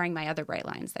 barring my other bright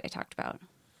lines that I talked about.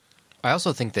 I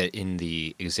also think that in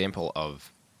the example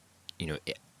of,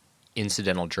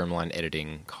 incidental germline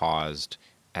editing caused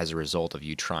as a result of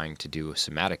you trying to do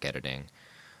somatic editing,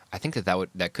 I think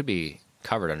that could be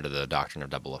covered under the doctrine of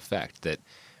double effect, that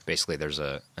basically there's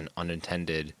a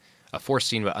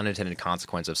foreseen but unintended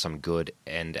consequence of some good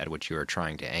end at which you are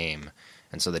trying to aim.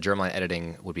 And so the germline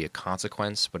editing would be a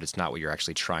consequence, but it's not what you're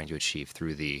actually trying to achieve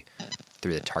through the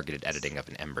targeted editing of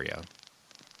an embryo.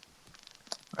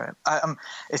 Right.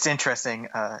 It's interesting.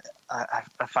 I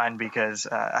find because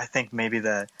I think maybe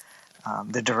the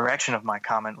direction of my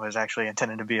comment was actually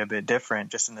intended to be a bit different,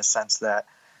 just in the sense that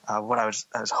what I was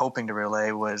hoping to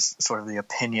relay was sort of the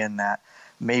opinion that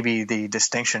maybe the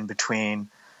distinction between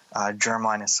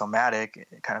germline and somatic,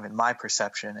 kind of in my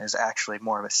perception, is actually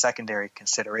more of a secondary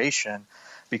consideration,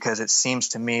 because it seems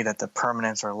to me that the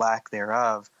permanence or lack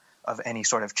thereof of any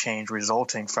sort of change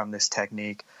resulting from this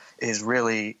technique is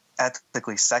really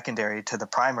ethically secondary to the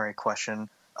primary question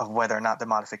of whether or not the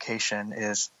modification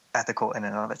is ethical in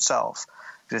and of itself.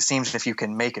 Because it seems if you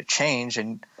can make a change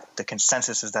and the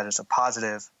consensus is that it's a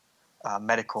positive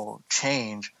medical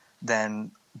change,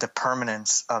 then the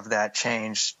permanence of that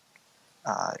change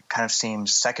kind of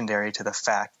seems secondary to the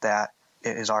fact that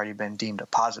it has already been deemed a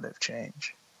positive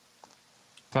change.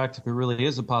 In fact, if it really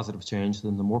is a positive change,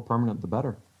 then the more permanent, the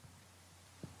better.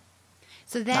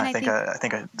 So then I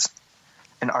think it's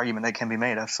an argument that can be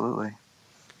made, absolutely.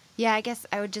 Yeah, I guess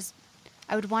I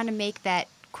would want to make that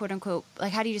quote unquote,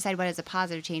 like, how do you decide what is a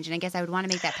positive change? And I guess I would want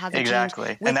to make that positive change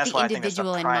with and that's the why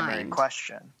individual I think in that's the primary mind.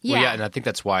 question. Yeah. Well, yeah, and I think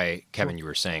that's why, Kevin, you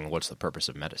were saying, what's the purpose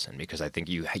of medicine? Because I think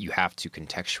you have to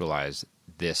contextualize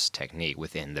this technique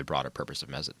within the broader purpose of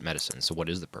medicine. So what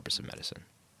is the purpose of medicine?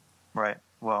 Right.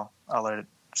 Well, I'll let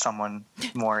someone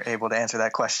more able to answer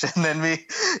that question than me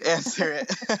answer it.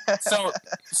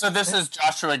 So this is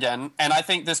Joshua again, and I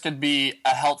think this could be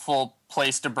a helpful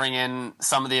place to bring in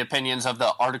some of the opinions of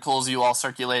the articles you all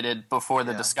circulated before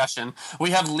the discussion.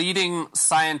 We have leading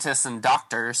scientists and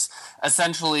doctors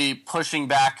essentially pushing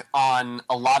back on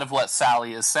a lot of what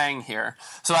Sally is saying here.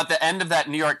 So at the end of that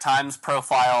New York Times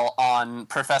profile on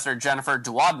Professor Jennifer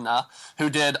Doudna, who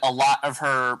did a lot of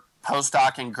her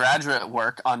postdoc and graduate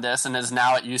work on this and is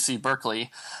now at UC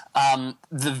Berkeley.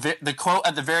 The quote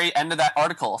at the very end of that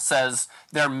article says,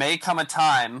 "There may come a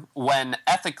time when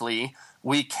ethically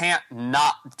we can't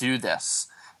not do this."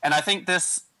 And I think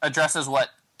this addresses what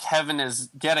Kevin is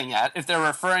getting at. If they're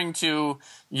referring to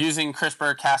using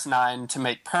CRISPR-Cas9 to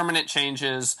make permanent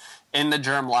changes in the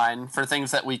germline for things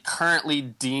that we currently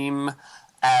deem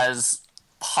as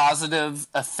positive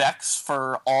effects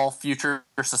for all future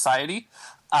society,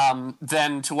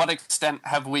 then to what extent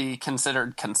have we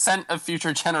considered consent of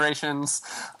future generations?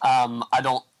 I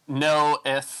don't know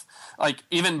if, like,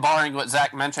 even barring what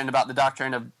Zach mentioned about the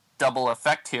doctrine of double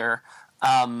effect here,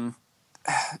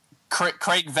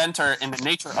 Craig Venter in the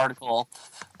Nature article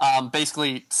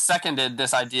basically seconded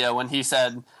this idea when he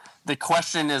said, the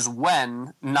question is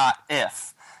when, not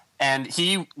if. And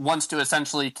he wants to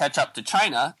essentially catch up to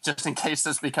China, just in case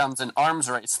this becomes an arms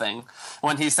race thing,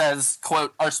 when he says,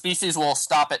 quote, "Our species will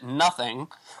stop at nothing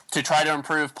to try to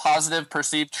improve positive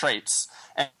perceived traits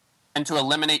and to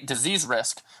eliminate disease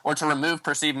risk or to remove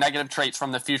perceived negative traits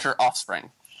from the future offspring."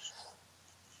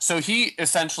 So he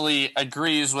essentially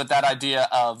agrees with that idea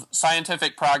of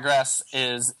scientific progress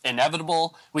is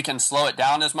inevitable. We can slow it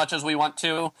down as much as we want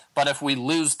to, but if we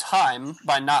lose time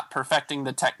by not perfecting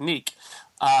the technique,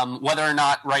 whether or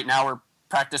not right now we're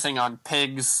practicing on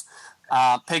pigs,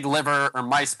 pig liver, or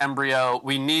mice embryo,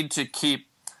 we need to keep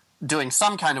doing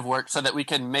some kind of work so that we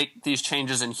can make these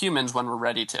changes in humans when we're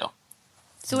ready to.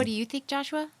 So what do you think,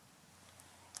 Joshua?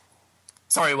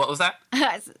 Sorry, what was that?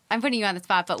 I'm putting you on the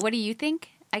spot, but what do you think?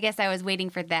 I guess I was waiting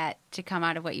for that to come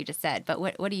out of what you just said, but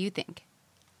what do you think?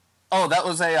 Oh, that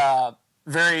was a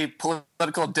very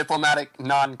political, diplomatic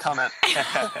non-comment.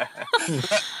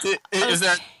 Is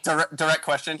there a direct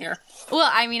question here?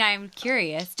 Well, I mean, I'm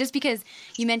curious, just because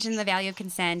you mentioned the value of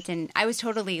consent, and I was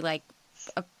totally like,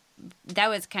 that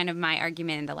was kind of my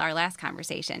argument in our last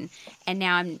conversation, and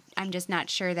now I'm just not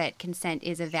sure that consent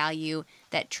is a value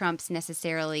that trumps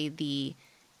necessarily the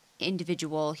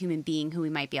individual human being who we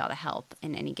might be able to help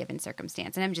in any given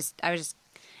circumstance. And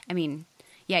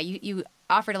you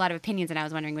offered a lot of opinions, and I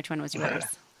was wondering which one was yours.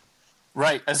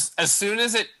 Right. As soon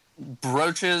as it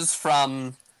broaches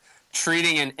from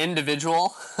treating an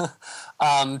individual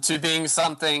to being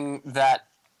something that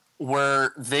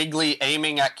we're vaguely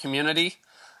aiming at community,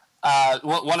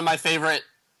 one of my favorite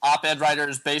op-ed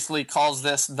writers basically calls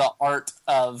this the art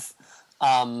of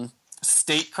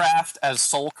statecraft as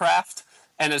soulcraft.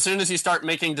 And as soon as you start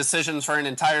making decisions for an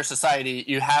entire society,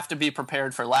 you have to be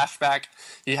prepared for lashback.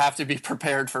 You have to be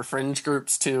prepared for fringe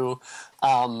groups to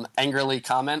angrily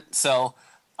comment. So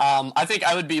I think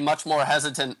I would be much more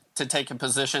hesitant to take a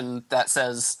position that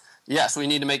says, yes, we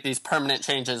need to make these permanent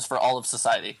changes for all of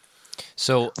society.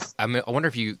 So I wonder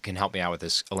if you can help me out with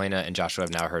this. Elena and Joshua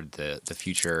have now heard the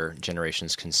future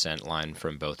generations consent line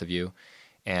from both of you.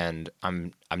 And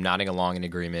I'm nodding along in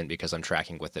agreement because I'm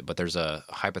tracking with it, but there's a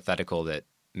hypothetical that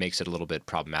makes it a little bit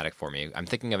problematic for me. I'm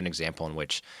thinking of an example in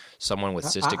which someone with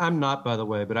cystic... I'm not, by the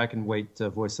way, but I can wait to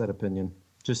voice that opinion.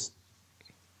 Just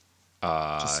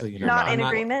so you know. Not in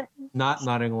agreement? Not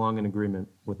nodding along in agreement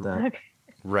with that. Okay.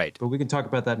 Right. But we can talk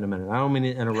about that in a minute. I don't mean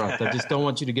to interrupt. I just don't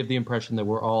want you to give the impression that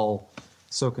we're all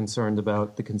so concerned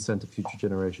about the consent of future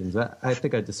generations. I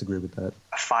think I disagree with that.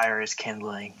 A fire is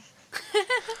kindling.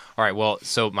 All right. Well,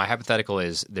 so my hypothetical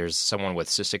is there's someone with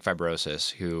cystic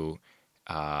fibrosis who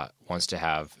wants to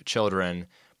have children,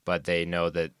 but they know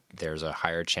that there's a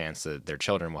higher chance that their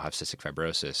children will have cystic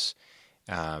fibrosis.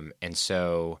 And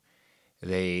so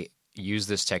they use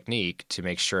this technique to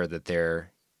make sure that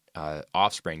their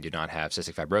offspring do not have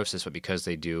cystic fibrosis, but because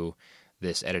they do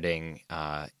this editing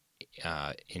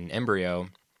in embryo,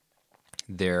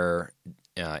 they're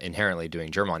inherently doing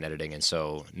germline editing, and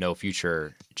so no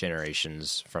future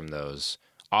generations from those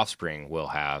offspring will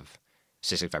have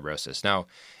cystic fibrosis. Now,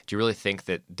 do you really think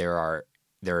that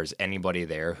there's anybody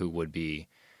there who would be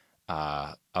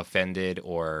offended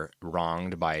or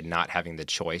wronged by not having the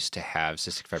choice to have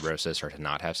cystic fibrosis or to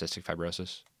not have cystic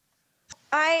fibrosis?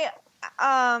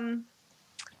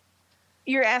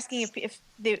 You're asking if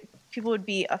the people would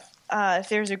be if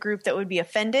there's a group that would be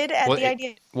offended at the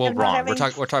idea. Of wrong. Having...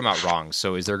 We're talking about wrong.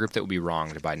 So, is there a group that would be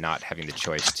wronged by not having the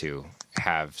choice to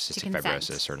have cystic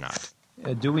fibrosis or not?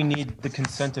 Do we need the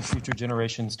consent of future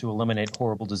generations to eliminate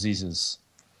horrible diseases?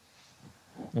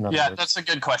 That's a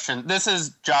good question. This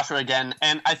is Joshua again,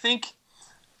 and I think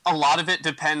a lot of it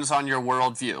depends on your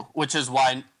worldview, which is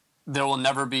why there will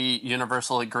never be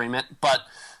universal agreement. But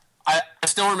I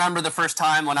still remember the first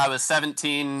time when I was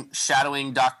 17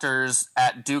 shadowing doctors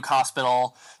at Duke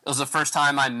Hospital. It was the first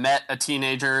time I met a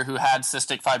teenager who had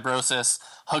cystic fibrosis,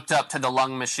 hooked up to the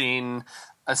lung machine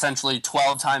essentially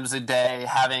 12 times a day,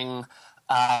 having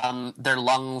their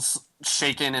lungs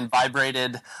shaken and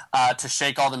vibrated to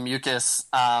shake all the mucus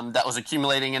that was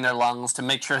accumulating in their lungs to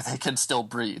make sure they could still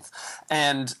breathe.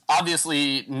 And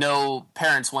obviously no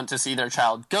parents want to see their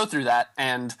child go through that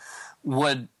and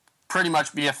would pretty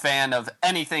much be a fan of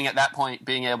anything at that point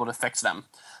being able to fix them.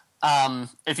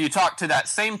 If you talk to that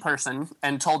same person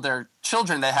and told their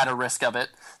children they had a risk of it,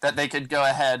 that they could go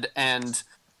ahead and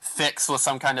fix with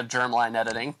some kind of germline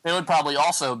editing, they would probably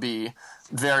also be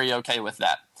very okay with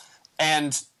that.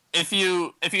 And if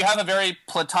you have a very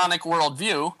Platonic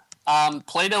worldview,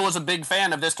 Plato was a big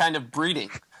fan of this kind of breeding,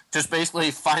 just basically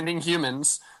finding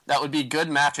humans that would be good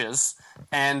matches,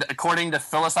 and according to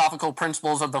philosophical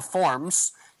principles of the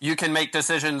forms, you can make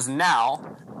decisions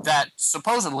now that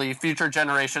supposedly future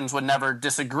generations would never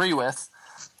disagree with,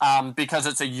 because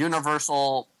it's a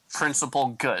universal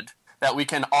principle good that we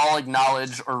can all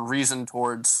acknowledge or reason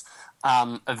towards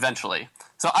eventually.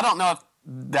 So I don't know if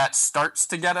that starts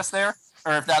to get us there,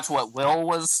 or if that's what Will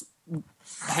was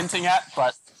hinting at,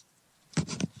 but...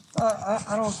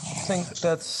 I don't think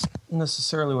that's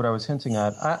necessarily what I was hinting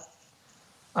at.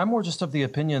 I'm more just of the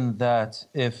opinion that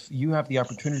if you have the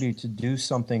opportunity to do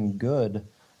something good,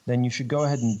 then you should go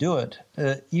ahead and do it,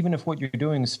 even if what you're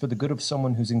doing is for the good of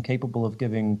someone who's incapable of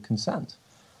giving consent.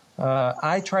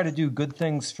 I try to do good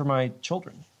things for my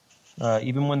children,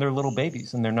 even when they're little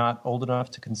babies and they're not old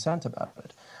enough to consent about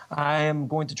it. I am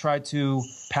going to try to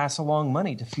pass along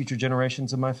money to future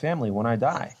generations of my family when I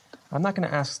die. I'm not going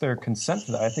to ask their consent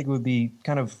for that. I think it would be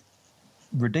kind of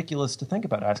ridiculous to think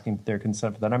about asking their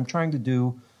consent for that. I'm trying to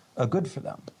do a good for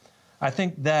them. I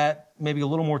think that maybe a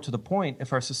little more to the point,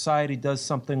 if our society does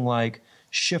something like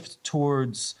shift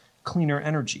towards cleaner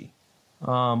energy,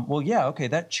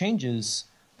 that changes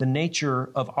the nature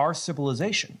of our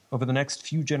civilization over the next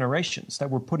few generations, that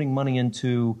we're putting money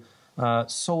into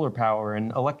solar power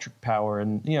and electric power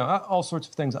and all sorts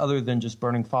of things other than just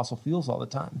burning fossil fuels all the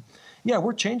time. Yeah,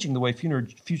 we're changing the way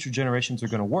future generations are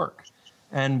going to work.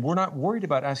 And we're not worried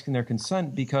about asking their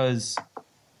consent because,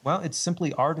 well, it's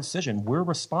simply our decision. We're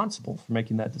responsible for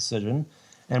making that decision,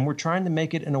 and we're trying to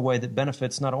make it in a way that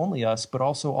benefits not only us, but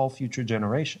also all future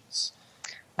generations.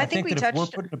 I think that if we're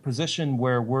put in a position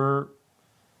where we're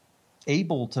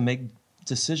able to make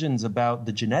decisions about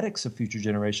the genetics of future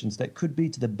generations that could be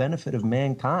to the benefit of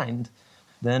mankind,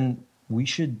 then we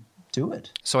should do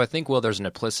it. So I think, Will, there's an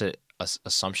implicit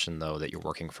assumption, though, that you're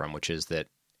working from, which is that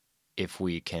if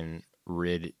we can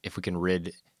rid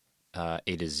a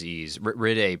disease,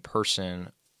 rid a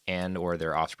person and or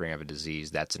their offspring of a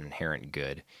disease, that's an inherent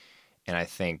good. And I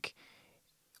think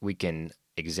we can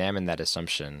examine that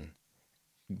assumption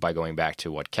by going back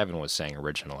to what Kevin was saying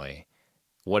originally.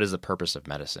 What is the purpose of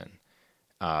medicine?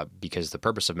 Because the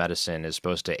purpose of medicine is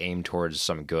supposed to aim towards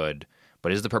some good,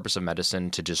 but is the purpose of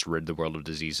medicine to just rid the world of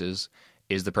diseases?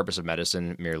 Is the purpose of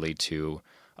medicine merely to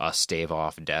stave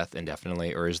off death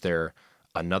indefinitely, or is there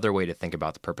another way to think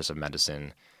about the purpose of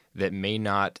medicine that may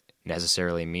not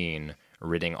necessarily mean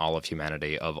ridding all of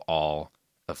humanity of all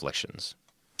afflictions?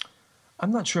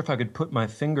 I'm not sure if I could put my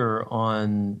finger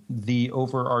on the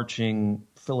overarching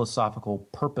philosophical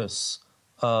purpose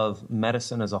of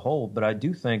medicine as a whole, but I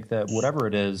do think that whatever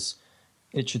it is,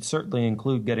 it should certainly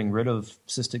include getting rid of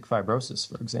cystic fibrosis,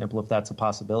 for example, if that's a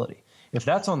possibility. If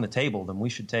that's on the table, then we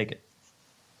should take it.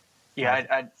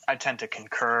 Yeah, I tend to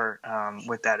concur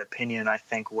with that opinion. I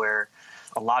think where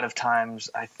a lot of times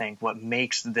I think what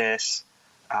makes this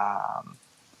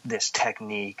this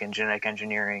technique in genetic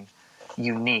engineering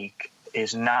unique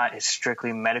is not its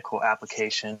strictly medical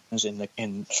applications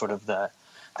in sort of the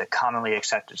commonly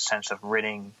accepted sense of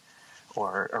ridding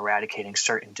or eradicating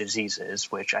certain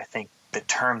diseases, which I think the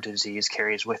term disease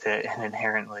carries with it an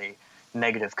inherently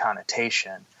negative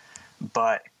connotation,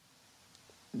 but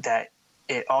that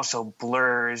it also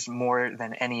blurs more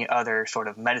than any other sort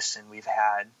of medicine we've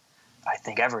had, I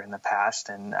think, ever in the past.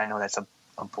 And I know that's a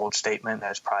bold statement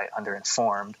that's probably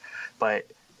underinformed, but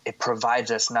it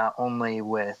provides us not only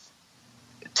with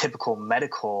typical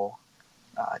medical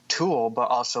tool, but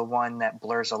also one that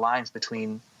blurs the lines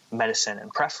between medicine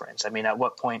and preference. I mean, at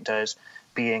what point does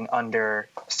being under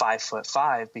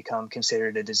 5'5" become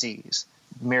considered a disease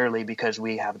merely because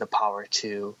we have the power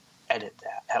to edit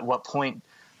that? At what point,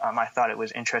 I thought it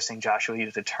was interesting Joshua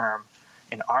used the term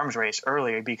an arms race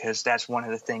earlier, because that's one of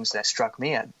the things that struck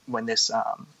me when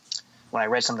I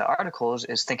read some of the articles,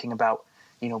 is thinking about,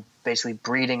 basically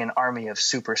breeding an army of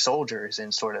super soldiers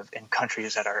in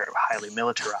countries that are highly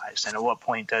militarized. And at what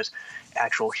point does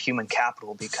actual human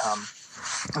capital become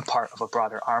a part of a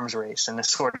broader arms race? And the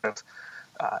sort of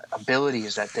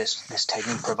abilities that this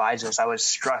technique provides us, I was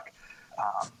struck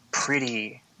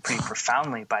pretty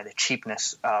profoundly by the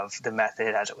cheapness of the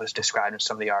method as it was described in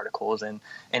some of the articles. And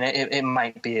it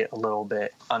might be a little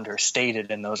bit understated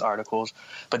in those articles,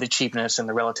 but the cheapness and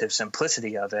the relative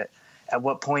simplicity of it. At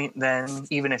what point then,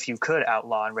 even if you could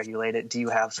outlaw and regulate it, do you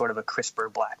have sort of a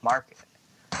CRISPR black market?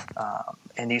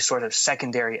 And these sort of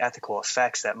secondary ethical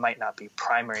effects that might not be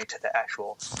primary to the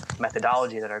actual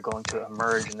methodology that are going to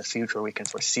emerge in the future, we can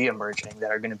foresee emerging,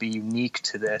 that are going to be unique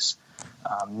to this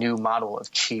new model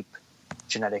of cheap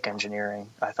genetic engineering,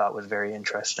 I thought was very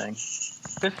interesting.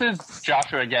 This is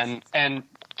Joshua again. And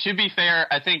to be fair,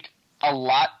 I think a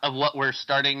lot of what we're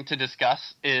starting to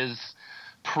discuss is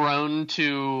prone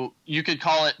to, you could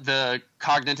call it the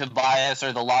cognitive bias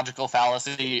or the logical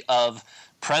fallacy of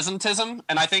presentism.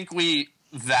 And I think we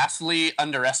vastly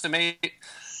underestimate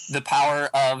the power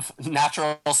of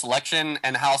natural selection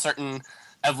and how certain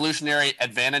evolutionary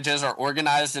advantages are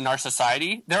organized in our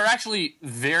society. There are actually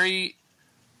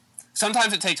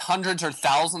sometimes it takes hundreds or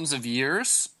thousands of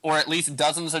years, or at least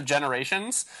dozens of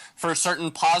generations, for certain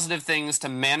positive things to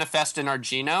manifest in our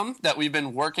genome that we've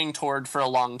been working toward for a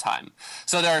long time.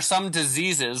 So there are some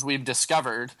diseases we've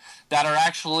discovered that are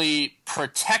actually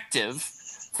protective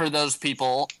for those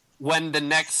people when the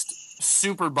next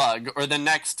superbug or the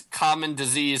next common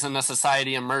disease in the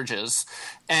society emerges.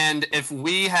 And if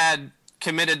we had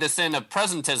committed the sin of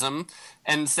presentism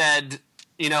and said,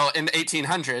 in the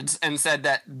 1800s, and said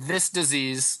that this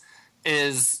disease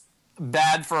is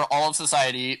bad for all of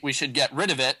society, we should get rid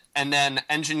of it, and then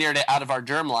engineered it out of our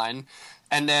germline,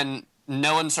 and then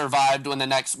no one survived when the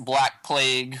next Black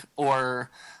Plague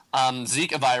or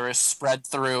Zika virus spread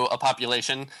through a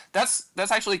population. That's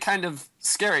actually kind of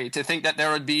scary to think that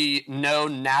there would be no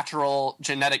natural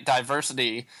genetic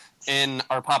diversity in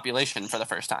our population for the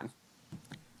first time.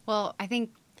 Well, I think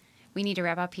we need to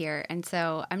wrap up here. And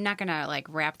so I'm not going to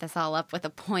wrap this all up with a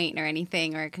point or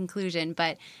anything or a conclusion,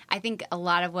 but I think a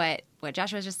lot of what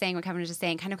Joshua was just saying, what Kevin was just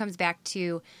saying, kind of comes back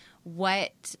to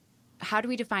how do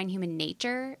we define human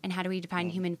nature and how do we define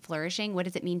human flourishing? What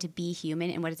does it mean to be human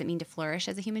and what does it mean to flourish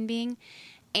as a human being?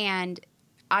 And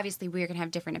obviously we're going to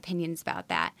have different opinions about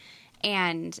that.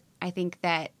 And I think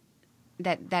that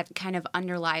kind of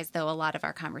underlies, though, a lot of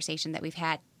our conversation that we've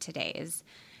had today is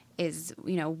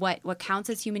what counts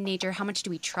as human nature? How much do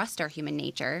we trust our human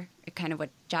nature? Kind of what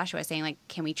Joshua is saying,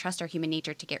 can we trust our human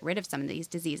nature to get rid of some of these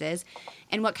diseases?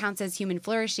 And what counts as human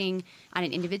flourishing on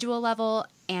an individual level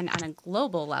and on a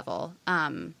global level?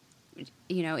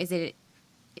 Is it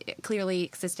clearly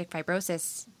cystic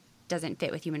fibrosis doesn't fit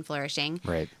with human flourishing,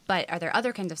 right? But are there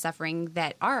other kinds of suffering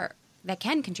that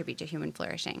can contribute to human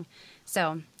flourishing?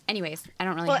 So anyways, I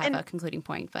don't really have a concluding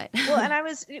point, but and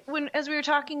as we were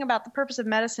talking about the purpose of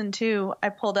medicine too, I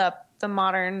pulled up the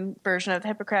modern version of the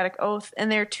Hippocratic Oath, and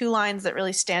there are two lines that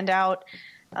really stand out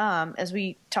as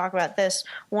we talk about this.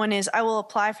 One is, I will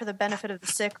apply for the benefit of the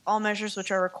sick all measures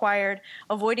which are required,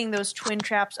 avoiding those twin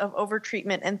traps of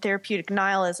overtreatment and therapeutic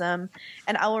nihilism.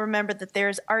 And I will remember that there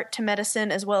is art to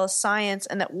medicine as well as science,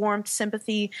 and that warmth,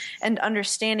 sympathy, and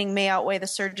understanding may outweigh the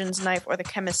surgeon's knife or the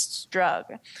chemist's drug.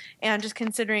 And just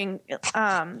considering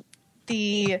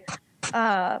the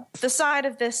side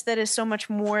of this that is so much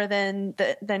more than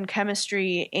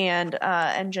chemistry and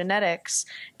genetics,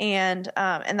 and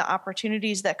the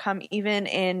opportunities that come even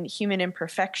in human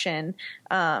imperfection,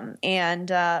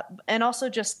 and also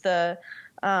just the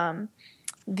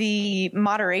the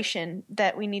moderation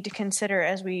that we need to consider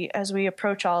as we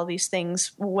approach all of these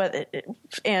things,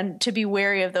 and to be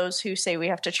wary of those who say we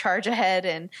have to charge ahead,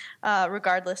 and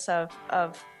regardless of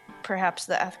perhaps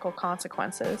the ethical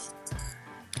consequences.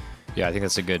 Yeah, I think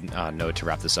that's a good note to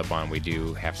wrap this up on. We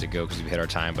do have to go because we've hit our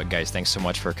time. But guys, thanks so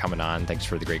much for coming on. Thanks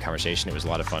for the great conversation. It was a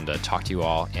lot of fun to talk to you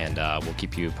all, and we'll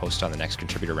keep you posted on the next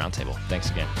Contributor Roundtable.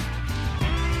 Thanks again.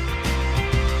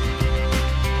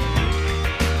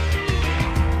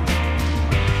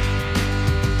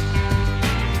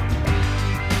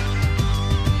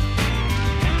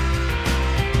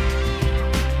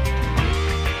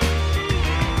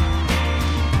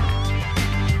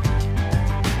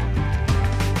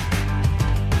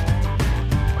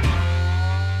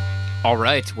 All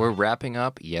right, we're wrapping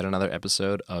up yet another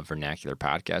episode of Vernacular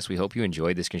Podcast. We hope you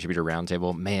enjoyed this Contributor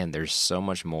Roundtable. Man, there's so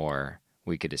much more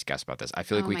we could discuss about this. I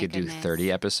feel like we could do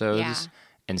 30 episodes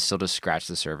and still just scratch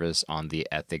the surface on the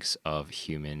ethics of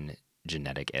human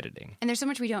genetic editing. And there's so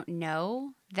much we don't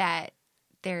know that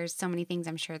there's so many things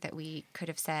I'm sure that we could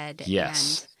have said.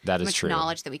 Yes, that is true.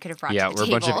 Knowledge that we could have brought to the table. Yeah, we're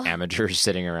a bunch of amateurs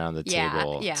sitting around the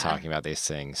table talking about these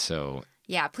things. So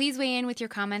yeah, please weigh in with your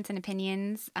comments and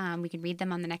opinions. We can read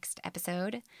them on the next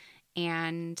episode.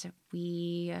 And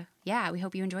we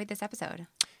hope you enjoyed this episode.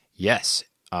 Yes.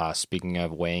 Speaking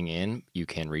of weighing in, you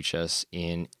can reach us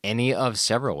in any of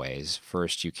several ways.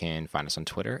 First, you can find us on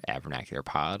Twitter at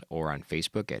VernacularPod or on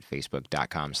Facebook at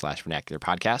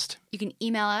facebook.com/vernacularpodcast. You can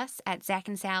email us at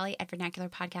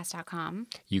zachandsally@vernacularpodcast.com.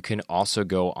 You can also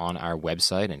go on our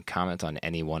website and comment on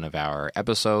any one of our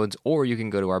episodes, or you can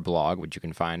go to our blog, which you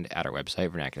can find at our website,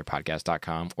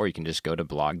 vernacularpodcast.com, or you can just go to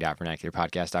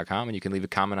blog.vernacularpodcast.com and you can leave a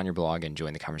comment on your blog and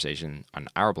join the conversation on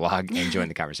our blog and join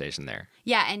the conversation there.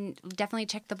 Yeah, and definitely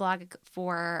check the blog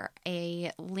for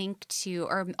a link to,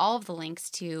 or all of the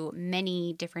links to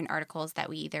many different articles that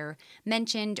we either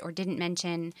mentioned or didn't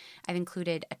mention. I've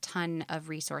included a ton of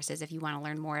resources if you want to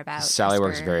learn more about Sally CRISPR,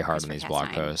 works very hard on these CRISPR-Cas9.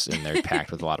 blog posts, and they're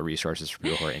packed with a lot of resources for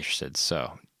people who are interested.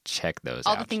 So check those out.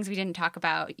 All the things we didn't talk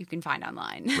about, you can find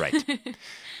online. Right.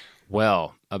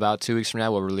 Well, about 2 weeks from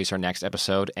now, we'll release our next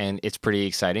episode, and it's pretty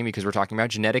exciting because we're talking about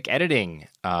genetic editing,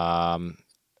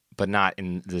 but not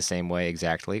in the same way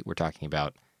exactly. We're talking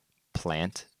about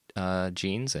plant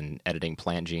genes and editing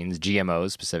plant genes,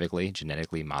 GMOs specifically,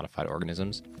 genetically modified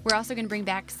organisms. We're also going to bring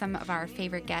back some of our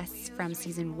favorite guests from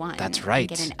season 1. That's right.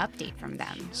 And get an update from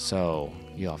them. So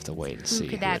you'll have to wait and see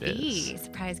who could that it be? is.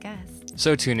 Surprise guest.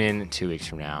 So tune in 2 weeks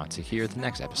from now to hear the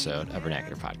next episode of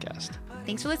Vernacular Podcast.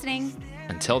 Thanks for listening.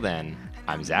 Until then,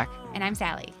 I'm Zach. And I'm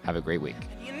Sally. Have a great week.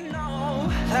 You know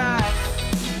that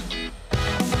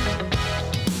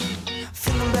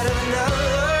feeling better than ever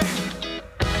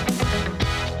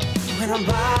when I'm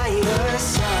by